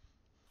was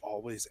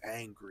always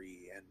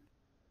angry and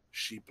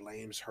she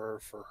blames her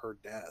for her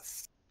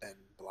death and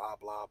blah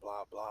blah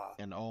blah blah.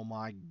 And oh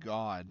my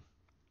god,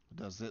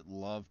 does it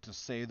love to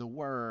say the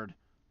word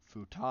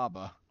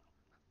Futaba.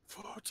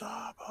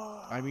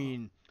 Futaba. I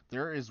mean,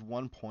 there is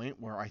one point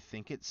where I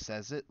think it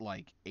says it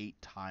like 8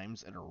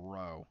 times in a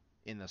row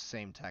in the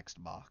same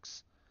text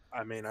box.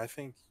 I mean,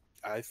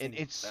 I And think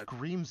it that's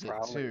screams it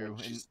probably when too, and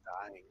she's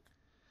dying.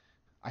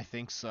 I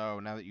think so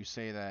now that you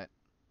say that.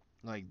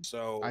 Like,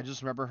 I So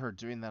just remember her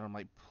doing that. I'm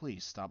like,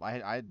 please stop.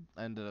 I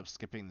ended up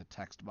skipping the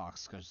text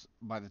box because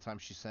by the time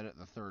she said it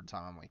the third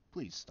time, I'm like,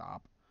 please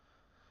stop.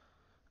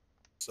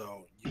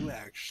 so you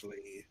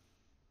actually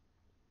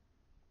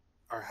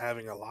are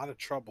having a lot of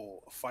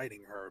trouble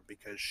fighting her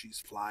because she's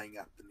flying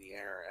up in the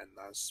air and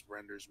thus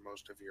renders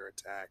most of your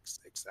attacks,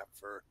 except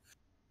for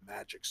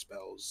magic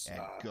spells,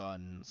 And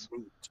guns.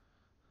 moot.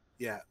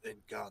 Yeah,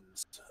 and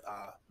guns,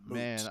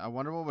 Man, moot. I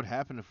wonder what would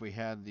happen if we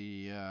had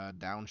the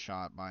down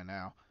shot by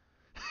now.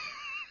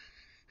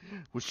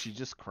 Would she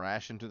just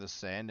crash into the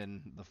sand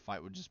and the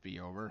fight would just be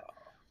over?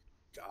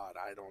 God,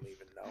 I don't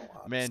even know,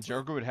 Man, honestly.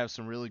 Joker would have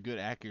some really good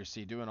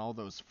accuracy doing all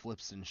those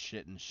flips and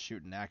shit and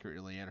shooting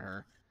accurately at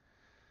her.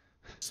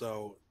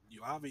 So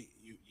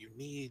you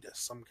need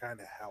some kind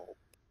of help,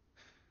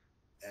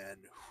 and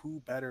who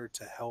better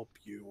to help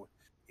you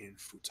in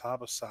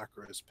Futaba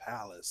Sakura's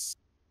palace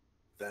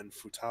than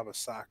Futaba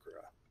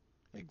Sakura?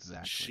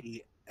 Exactly.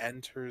 She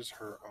enters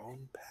her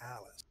own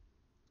palace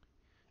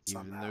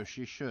Even somehow. though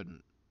she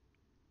shouldn't.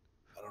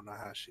 I don't know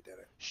how she did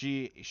it.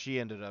 She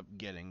ended up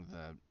getting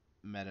the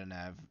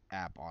MetaNav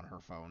app on her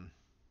phone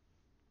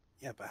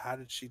Yeah, but how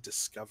did she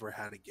discover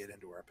how to get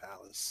into her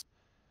palace?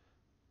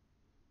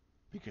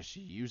 because she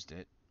used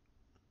it.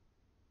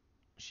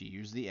 She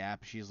used the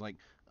app. She's like,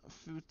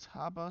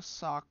 Futaba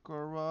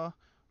Sakura,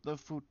 the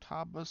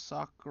Futaba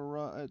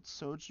Sakura at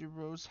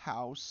Sojiro's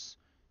house,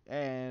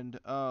 and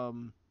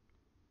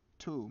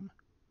tomb.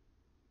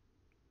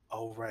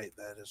 Oh, right,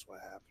 that is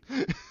what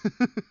happened.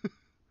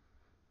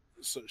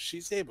 So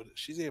she's able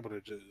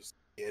to just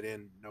get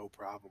in no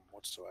problem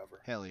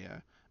whatsoever. Hell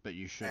yeah, but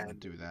you shouldn't And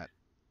do that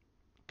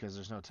because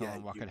there's no yeah,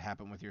 telling what you could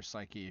happen with your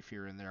psyche if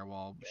you're in there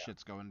while yeah.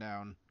 shit's going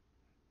down.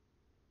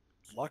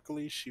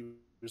 Luckily, she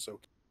was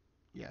okay.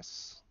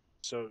 Yes,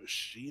 So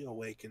she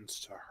awakens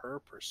to her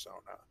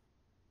persona,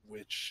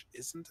 which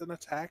isn't an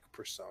attack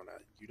persona.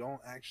 You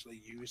don't actually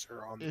use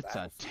her on the it's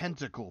a battlefield.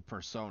 tentacle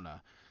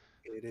persona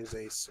It is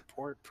a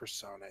support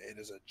persona. It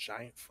is a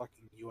giant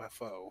fucking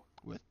UFO,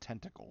 with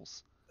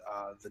tentacles.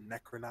 the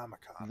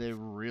Necronomicon. They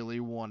really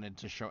wanted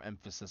to show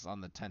emphasis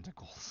on the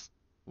tentacles.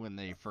 when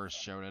they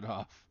first showed it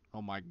off.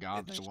 Oh my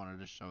god, they It's wanted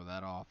to show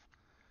that off.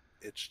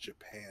 it's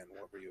Japan.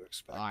 What were you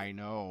expecting? I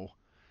know.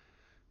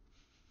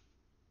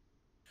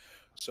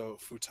 So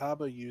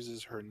Futaba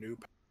uses her new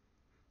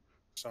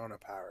persona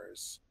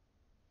powers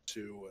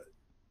to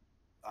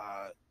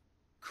uh,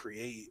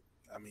 create.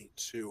 I mean,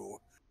 to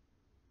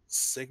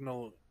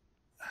signal.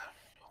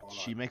 Hold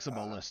She on. makes a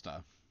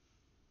ballista.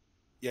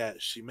 Yeah,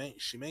 she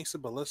makes a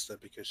ballista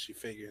because she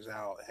figures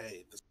out,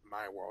 hey, this is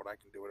my world. I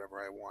can do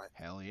whatever I want.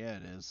 Hell yeah,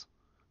 it is.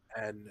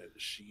 And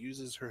she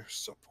uses her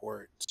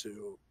support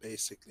to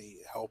basically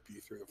help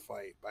you through the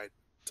fight by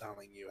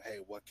telling you, hey,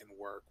 what can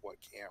work, what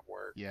can't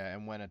work. Yeah,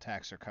 and when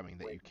attacks are coming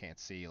that When, you can't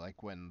see,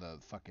 like when the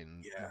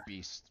fucking yeah.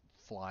 beast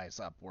flies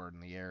upward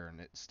in the air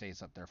and it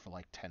stays up there for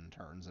like 10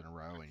 turns in a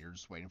row and you're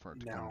just waiting for it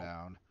to come Now,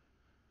 down.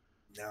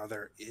 now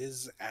there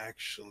is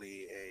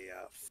actually a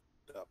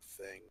fucked up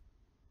thing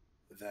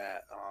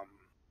that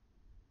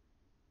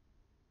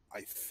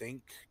I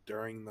think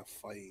during the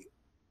fight,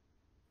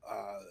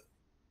 uh,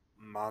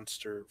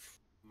 Monster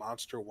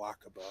Monster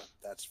Wakaba,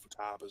 that's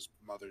Futaba's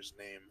mother's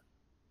name.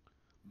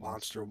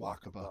 Monster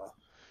Monster Wakaba. Wakaba.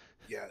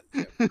 Yeah,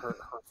 yeah.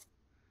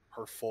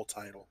 Her full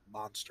title,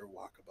 Monster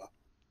Wakaba.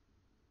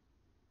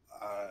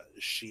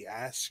 She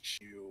asks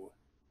you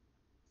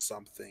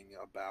something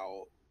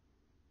about,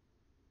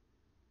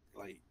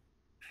 like,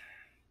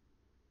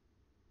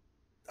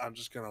 I'm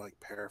just gonna like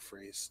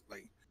paraphrase,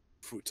 like,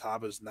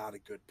 Futaba's not a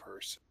good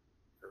person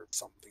or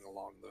something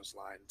along those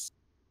lines.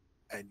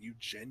 And you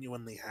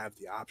genuinely have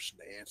the option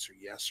to answer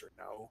yes or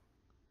no.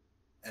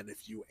 And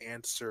if you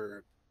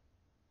answer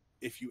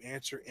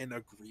in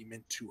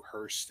agreement to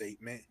her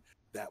statement,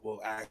 that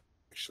will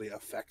actually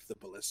affect the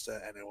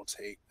ballista, and it will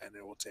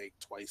take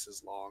twice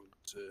as long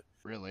to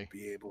Really?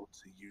 be able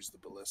to use the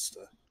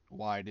ballista.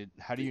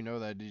 How do you know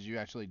that? Did you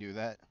actually do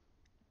that?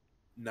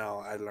 No,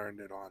 I learned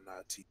it on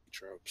TV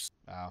Tropes.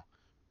 Oh.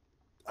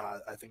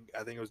 I think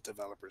it was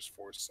developers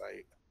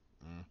foresight,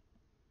 Mm.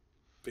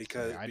 See,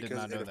 because I did because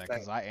not it know that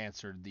because affect I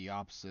answered the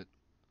opposite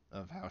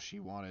of how she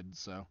wanted,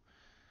 so.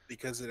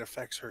 because it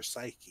affects her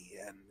psyche,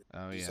 and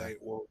Oh, she's yeah. like,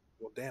 well,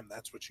 damn,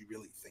 that's what you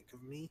really think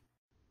of me.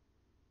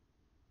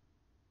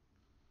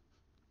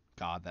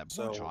 God, that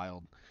poor So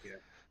child. yeah,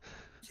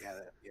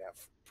 yeah,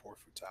 poor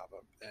Futaba,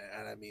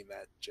 and I mean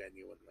that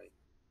genuinely.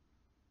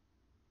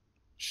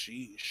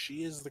 She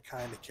is the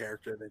kind of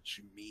character that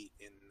you meet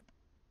in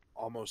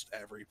almost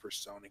every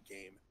Persona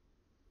game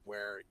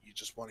where you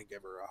just want to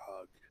give her a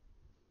hug.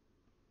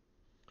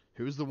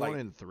 Who's the one Like,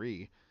 in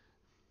 3?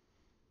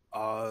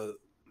 uh,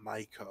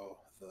 Maiko,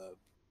 the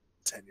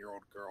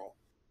 10-year-old girl.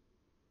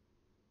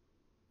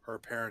 Her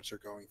parents are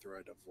going through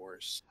a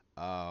divorce,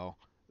 Oh,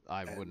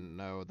 I and wouldn't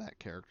know that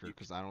character you,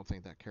 because I don't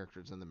think that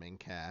character's in the main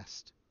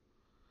cast.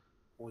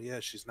 well, yeah,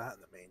 she's not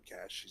in the main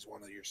cast. She's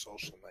one of your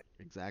social mates.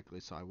 Exactly,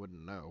 so I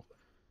wouldn't know.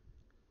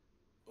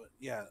 But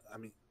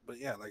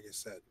yeah, like I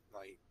said,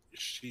 like,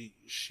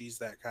 she's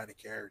that kind of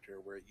character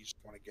where you just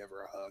want to give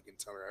her a hug and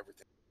tell her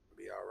everything's gonna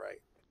be all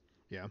right.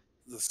 Yeah.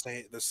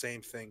 The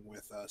same thing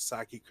with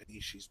Saki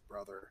Konishi's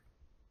brother.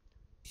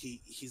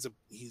 He's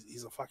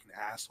a fucking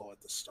asshole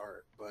at the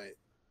start, but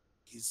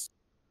he's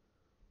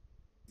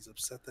he's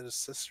upset that his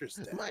sister's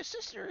dead. My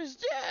sister is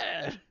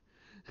dead!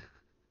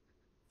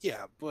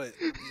 Yeah, but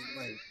I mean,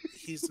 like,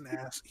 he's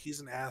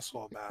an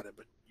asshole about it,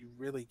 but you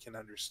really can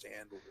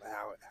understand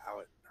how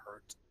it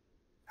hurts,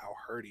 how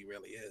hurt he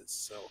really is.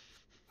 So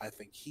I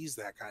think he's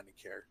that kind of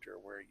character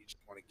where you just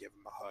want to give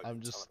him a hug I'm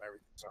and tell him just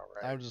everything's all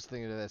right. I'm just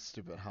thinking of that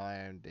stupid High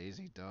End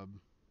Daisy dub.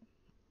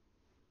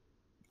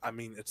 I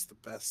mean, it's the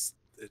best.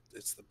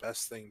 It's the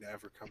best thing to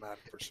ever come out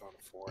of Persona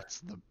 4. It's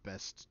the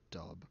best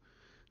dub.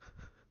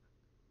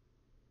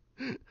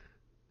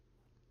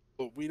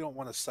 But we don't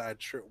want to side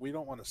trip. We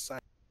don't want to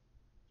side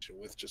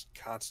with just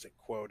constant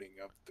quoting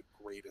of the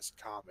greatest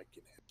comic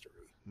in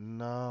history.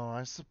 No,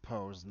 I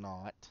suppose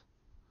not.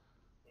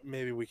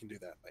 Maybe we can do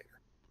that later.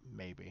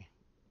 Maybe.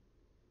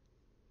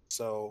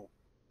 So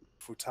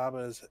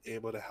Futaba is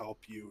able to help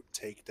you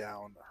take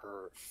down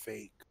her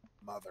fake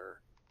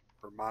mother,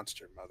 her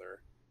monster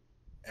mother,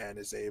 and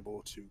is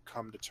able to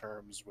come to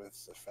terms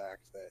with the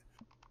fact that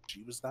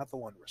she was not the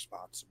one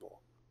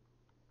responsible.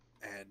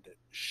 And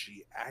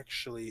she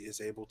actually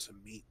is able to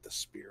meet the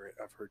spirit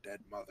of her dead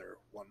mother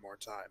one more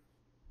time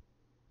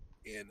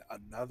in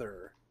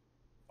another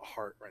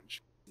heart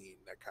wrenching scene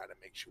that kind of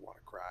makes you want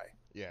to cry.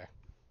 Yeah.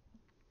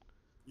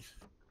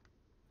 Her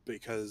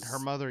Because,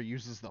 mother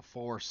uses the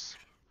Force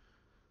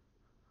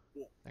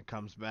well, and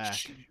comes back.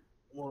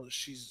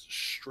 she's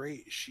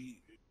straight.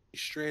 She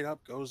straight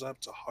up goes up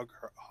to hug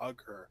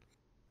her,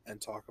 and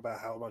talk about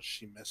how much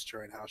she missed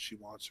her and how she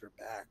wants her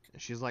back.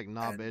 And she's like,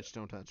 nah, And bitch,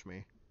 don't touch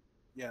me.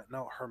 yeah,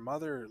 no, her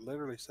mother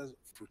literally says,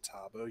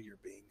 "Futaba, you're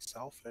being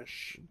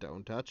selfish."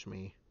 Don't touch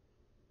me.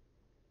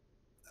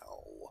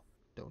 No,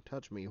 Don't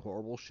touch me.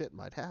 Horrible shit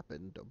might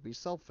happen. Don't be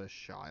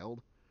selfish,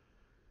 child.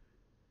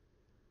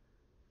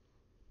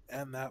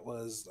 and that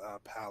was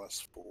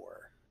Palace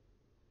 4.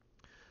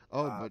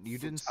 Oh, but Futa,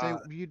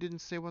 you didn't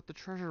say what the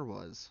treasure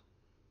was.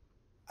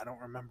 I don't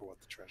remember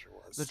what the treasure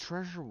The was.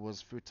 treasure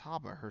was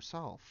Futaba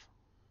herself.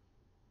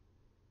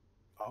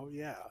 Oh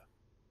yeah,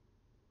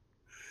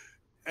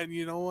 and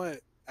you know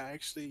what?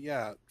 Actually,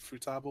 yeah,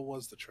 Futaba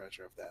was the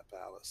treasure of that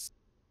palace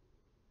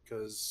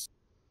because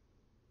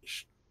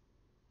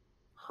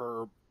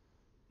her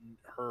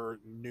her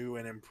new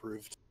and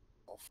improved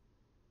self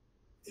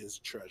is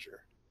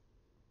treasure.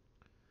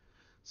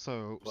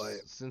 So,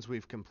 But since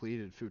we've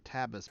completed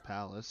Futaba's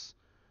palace,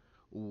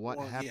 what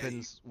well, yeah,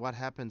 happens? What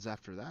happens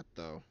after that,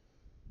 though?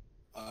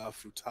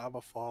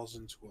 Futaba falls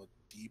into a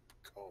deep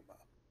coma.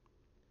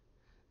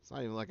 It's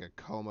not even like a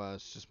coma.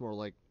 It's just more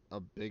like a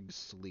big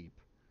sleep.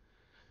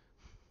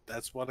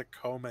 That's what a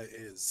coma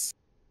is.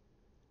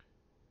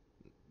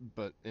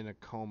 But in a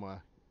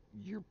coma,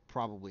 you're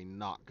probably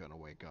not gonna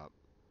wake up.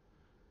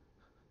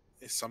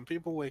 Some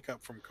people wake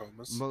up from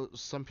comas.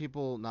 Some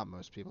people, not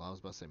most people. I was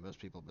about to say most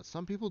people, but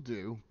some people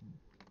do.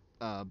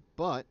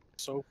 But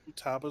So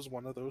Futaba's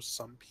one of those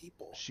some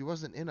people. she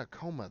wasn't in a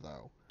coma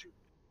though. Dude,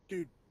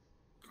 dude,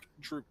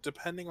 Drew,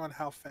 depending on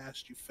how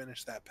fast you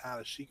finish that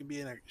palace, she can be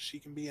in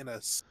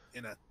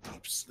a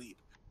deep sleep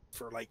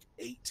for like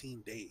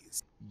 18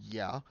 days.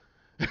 Yeah.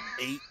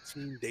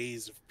 18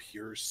 days of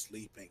pure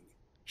sleeping.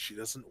 She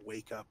doesn't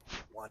wake up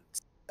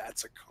once.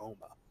 That's a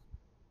coma.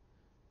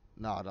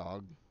 Nah,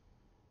 dog.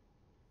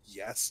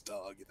 Yes,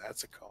 Doug,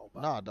 that's a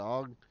coma. Nah,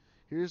 dog.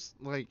 Here's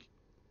like,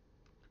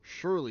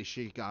 surely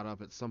she got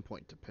up at some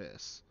point to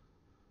piss.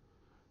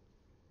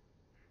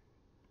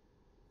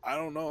 I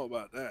don't know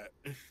about that.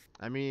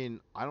 I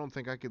mean, I don't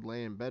think I could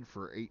lay in bed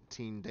for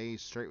 18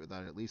 days straight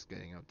without at least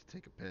getting up to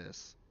take a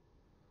piss.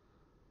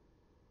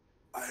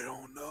 I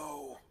don't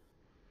know.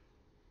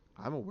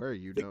 I'm aware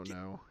you The, don't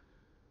know.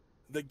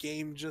 the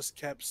game just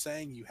kept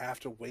saying you have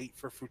to wait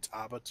for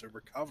Futaba to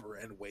recover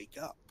and wake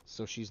up.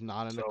 So she's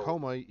not in a So,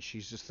 coma,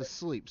 she's just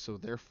asleep. So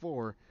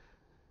therefore,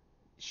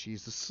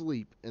 she's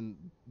asleep,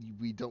 and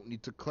we don't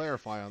need to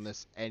clarify on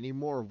this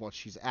anymore of what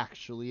she's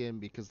actually in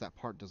because that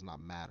part does not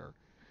matter.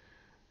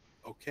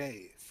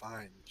 okay,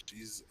 fine.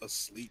 She's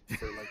asleep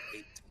for like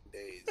 18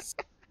 days.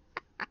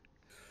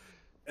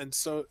 And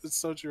so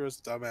Sojiro's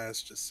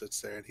dumbass just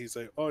sits there and he's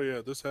like, "Oh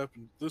yeah, this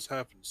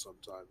happens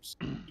sometimes.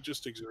 She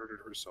just exerted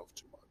herself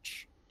too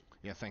much."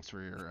 Yeah, thanks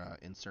for your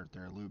insert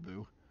there,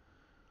 Lubu.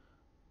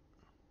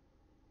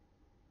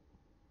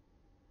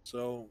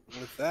 So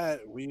with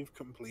that, we've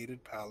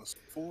completed Palace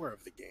 4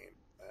 of the game,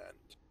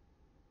 and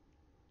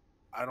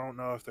I don't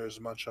know if there's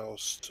much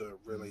else to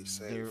really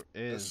say There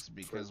is, for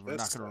because we're this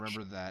not going to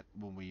session. remember that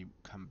when we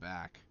come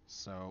back.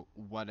 So,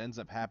 what ends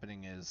up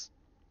happening is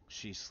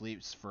she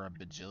sleeps for a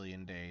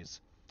bajillion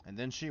days, and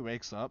then she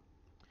wakes up,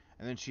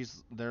 and then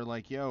they're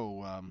like,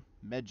 yo,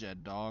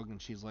 Medjed dog,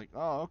 and she's like,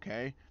 oh,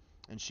 okay.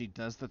 And she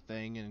does the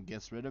thing and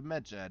gets rid of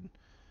Medjed.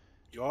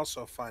 You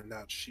also find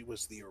out she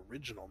was the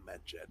original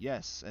Medjed.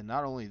 Yes, and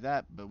not only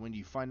that, but when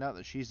you find out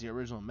that she's the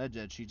original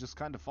Medjed, she just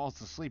kind of falls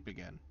asleep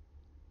again.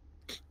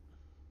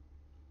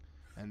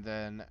 And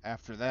then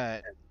after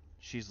that, And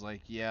she's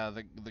like, yeah,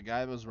 the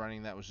guy that was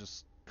running that was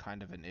just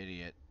kind of an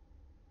idiot.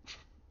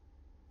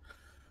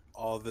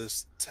 all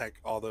this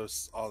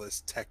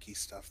techie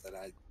stuff that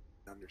I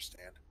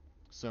understand.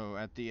 So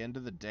at the end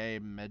of the day,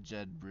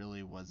 Medjed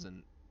really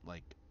wasn't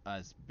like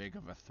as big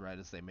of a threat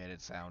as they made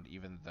it sound,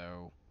 even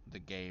though the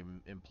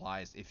game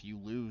implies if you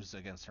lose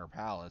against her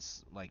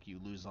palace, like you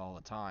lose all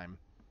the time,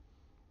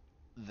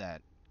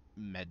 that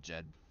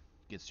Medjed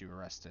gets you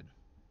arrested,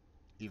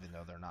 even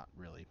though they're not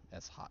really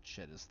as hot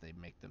shit as they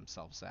make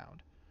themselves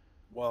sound.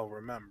 Well,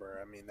 remember,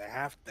 I mean, they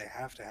have to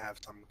have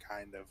some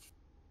kind of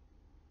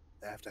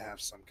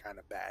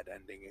bad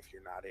ending if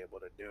you're not able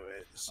to do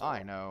it. I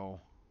So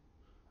know.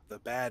 the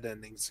bad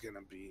ending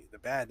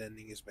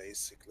is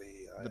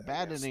basically, The I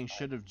bad guess, ending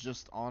should have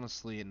just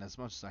honestly, and as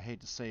much as I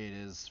hate to say it,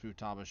 is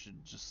Futaba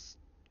should just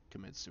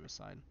commit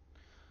suicide.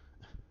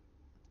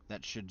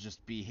 That should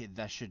just be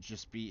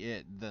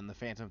it. Then the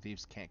Phantom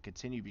Thieves can't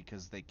continue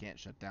because they can't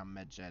shut down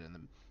Medjed, and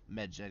the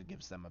Medjed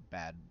gives them a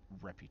bad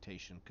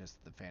reputation because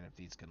the Phantom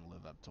Thieves can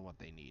live up to what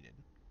they needed.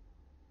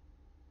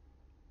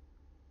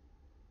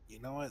 you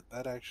know what,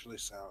 that actually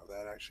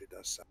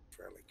does sound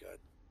fairly good.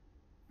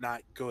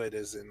 Not good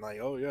as in like,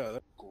 oh yeah,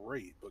 that's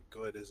great, but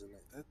good as in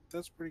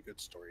that's pretty good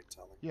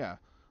storytelling. Yeah,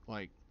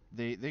 like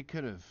they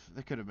could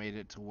have made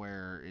it to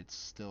where it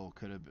still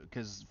could have,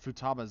 because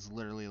Futaba's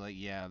literally like,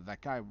 yeah,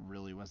 that guy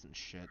really wasn't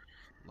shit.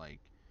 Like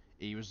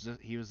he was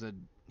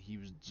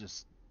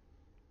just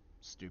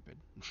stupid.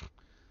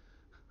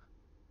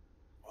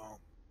 Well,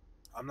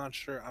 I'm not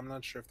sure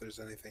if there's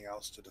anything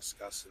else to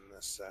discuss in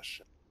this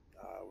session.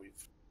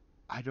 We've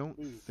I don't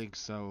we've think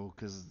so,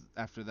 because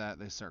after that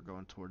they start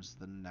going towards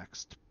the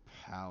next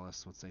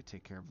palace once they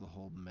take care of the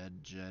whole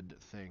Medjed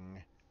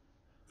thing.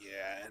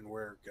 Yeah, and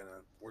we're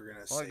gonna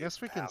Well, I save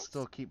guess we can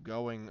still Palace. keep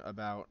going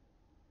about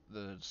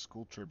the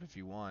school trip if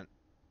you want.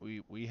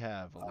 We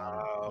have a lot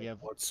of we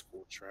have What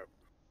school trip?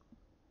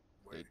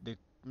 they, Where? they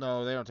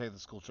no, they don't take the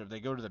school trip. They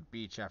go to the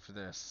beach after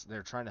this.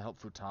 They're trying to help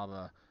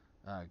Futaba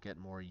get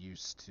more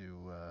used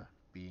to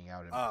being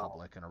out in Oh,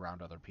 public and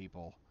around other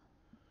people.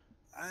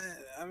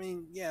 I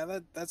mean, yeah,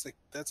 that's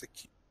a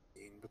cute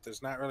scene, but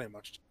there's not really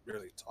much to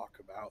really talk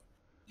about.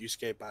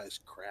 Yusuke buys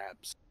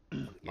crabs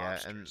and Yeah,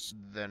 and lobsters.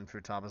 then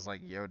Futama's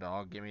like, "Yo,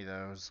 dog, give me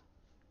those."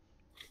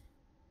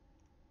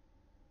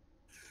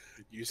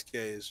 Yusuke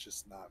is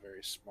just not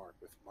very smart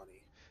with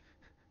money.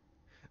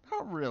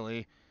 Not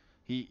really.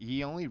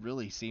 He only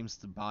really seems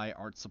to buy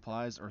art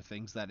supplies or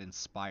things that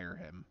inspire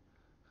him.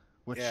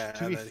 Which,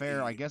 to Yeah, be and then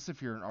fair, I he guess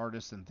if you're an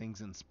artist and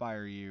things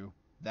inspire you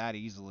that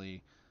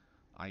easily,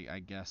 I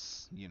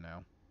guess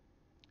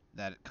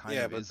that kind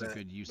yeah, of is a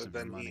good use but of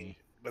your then he money,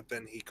 but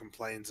then he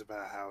complains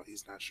about how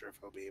he's not sure if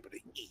he'll be able to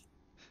eat.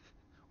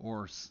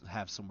 or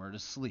have somewhere to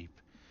sleep.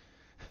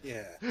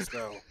 Yeah,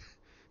 so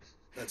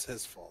that's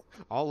his fault.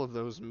 All of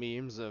those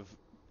memes of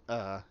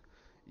uh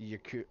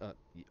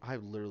I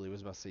literally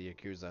was about to say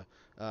Yakuza.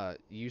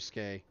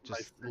 Yusuke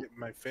just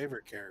My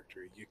favorite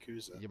character,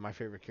 Yakuza. yeah, my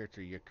favorite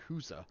character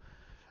Yakuza.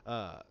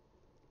 Uh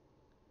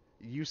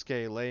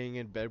Yusuke laying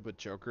in bed with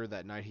Joker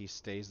that night he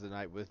stays the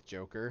night with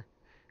Joker.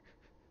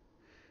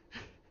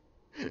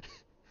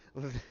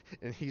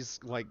 And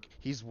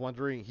he's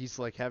wondering, he's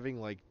like having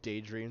like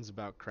daydreams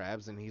about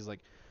crabs, and he's like,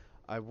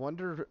 I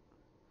wonder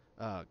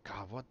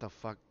God, what the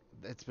fuck,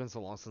 it's been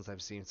so long since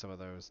I've seen some of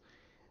those.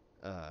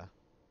 uh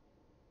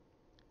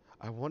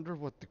I wonder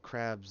what the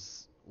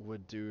crabs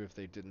would do if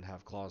they didn't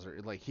have claws, or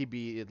like he'd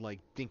be like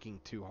thinking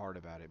too hard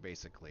about it,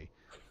 basically.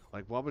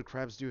 Like, what would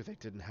crabs do if they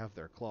didn't have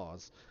their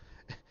claws?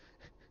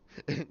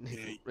 and,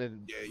 Yeah,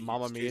 and yeah,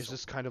 Mamma Mia Yusuke's is a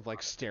just kind of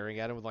like staring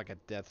at him with like a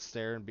death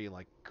stare and being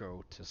like,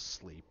 "Go to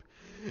sleep."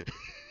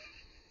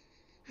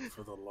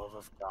 for the love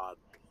of God,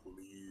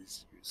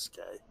 please,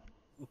 Yusuke.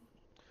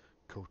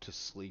 Go to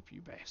sleep,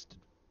 you bastard.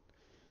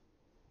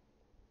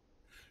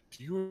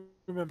 Do you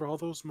remember all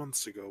those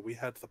months ago we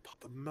had the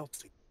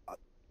melting pot?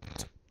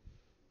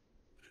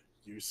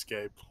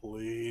 Yusuke,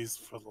 please,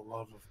 for the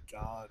love of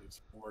God,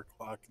 it's 4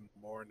 o'clock in the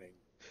morning.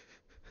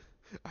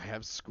 I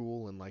have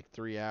school in like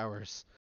 3 hours.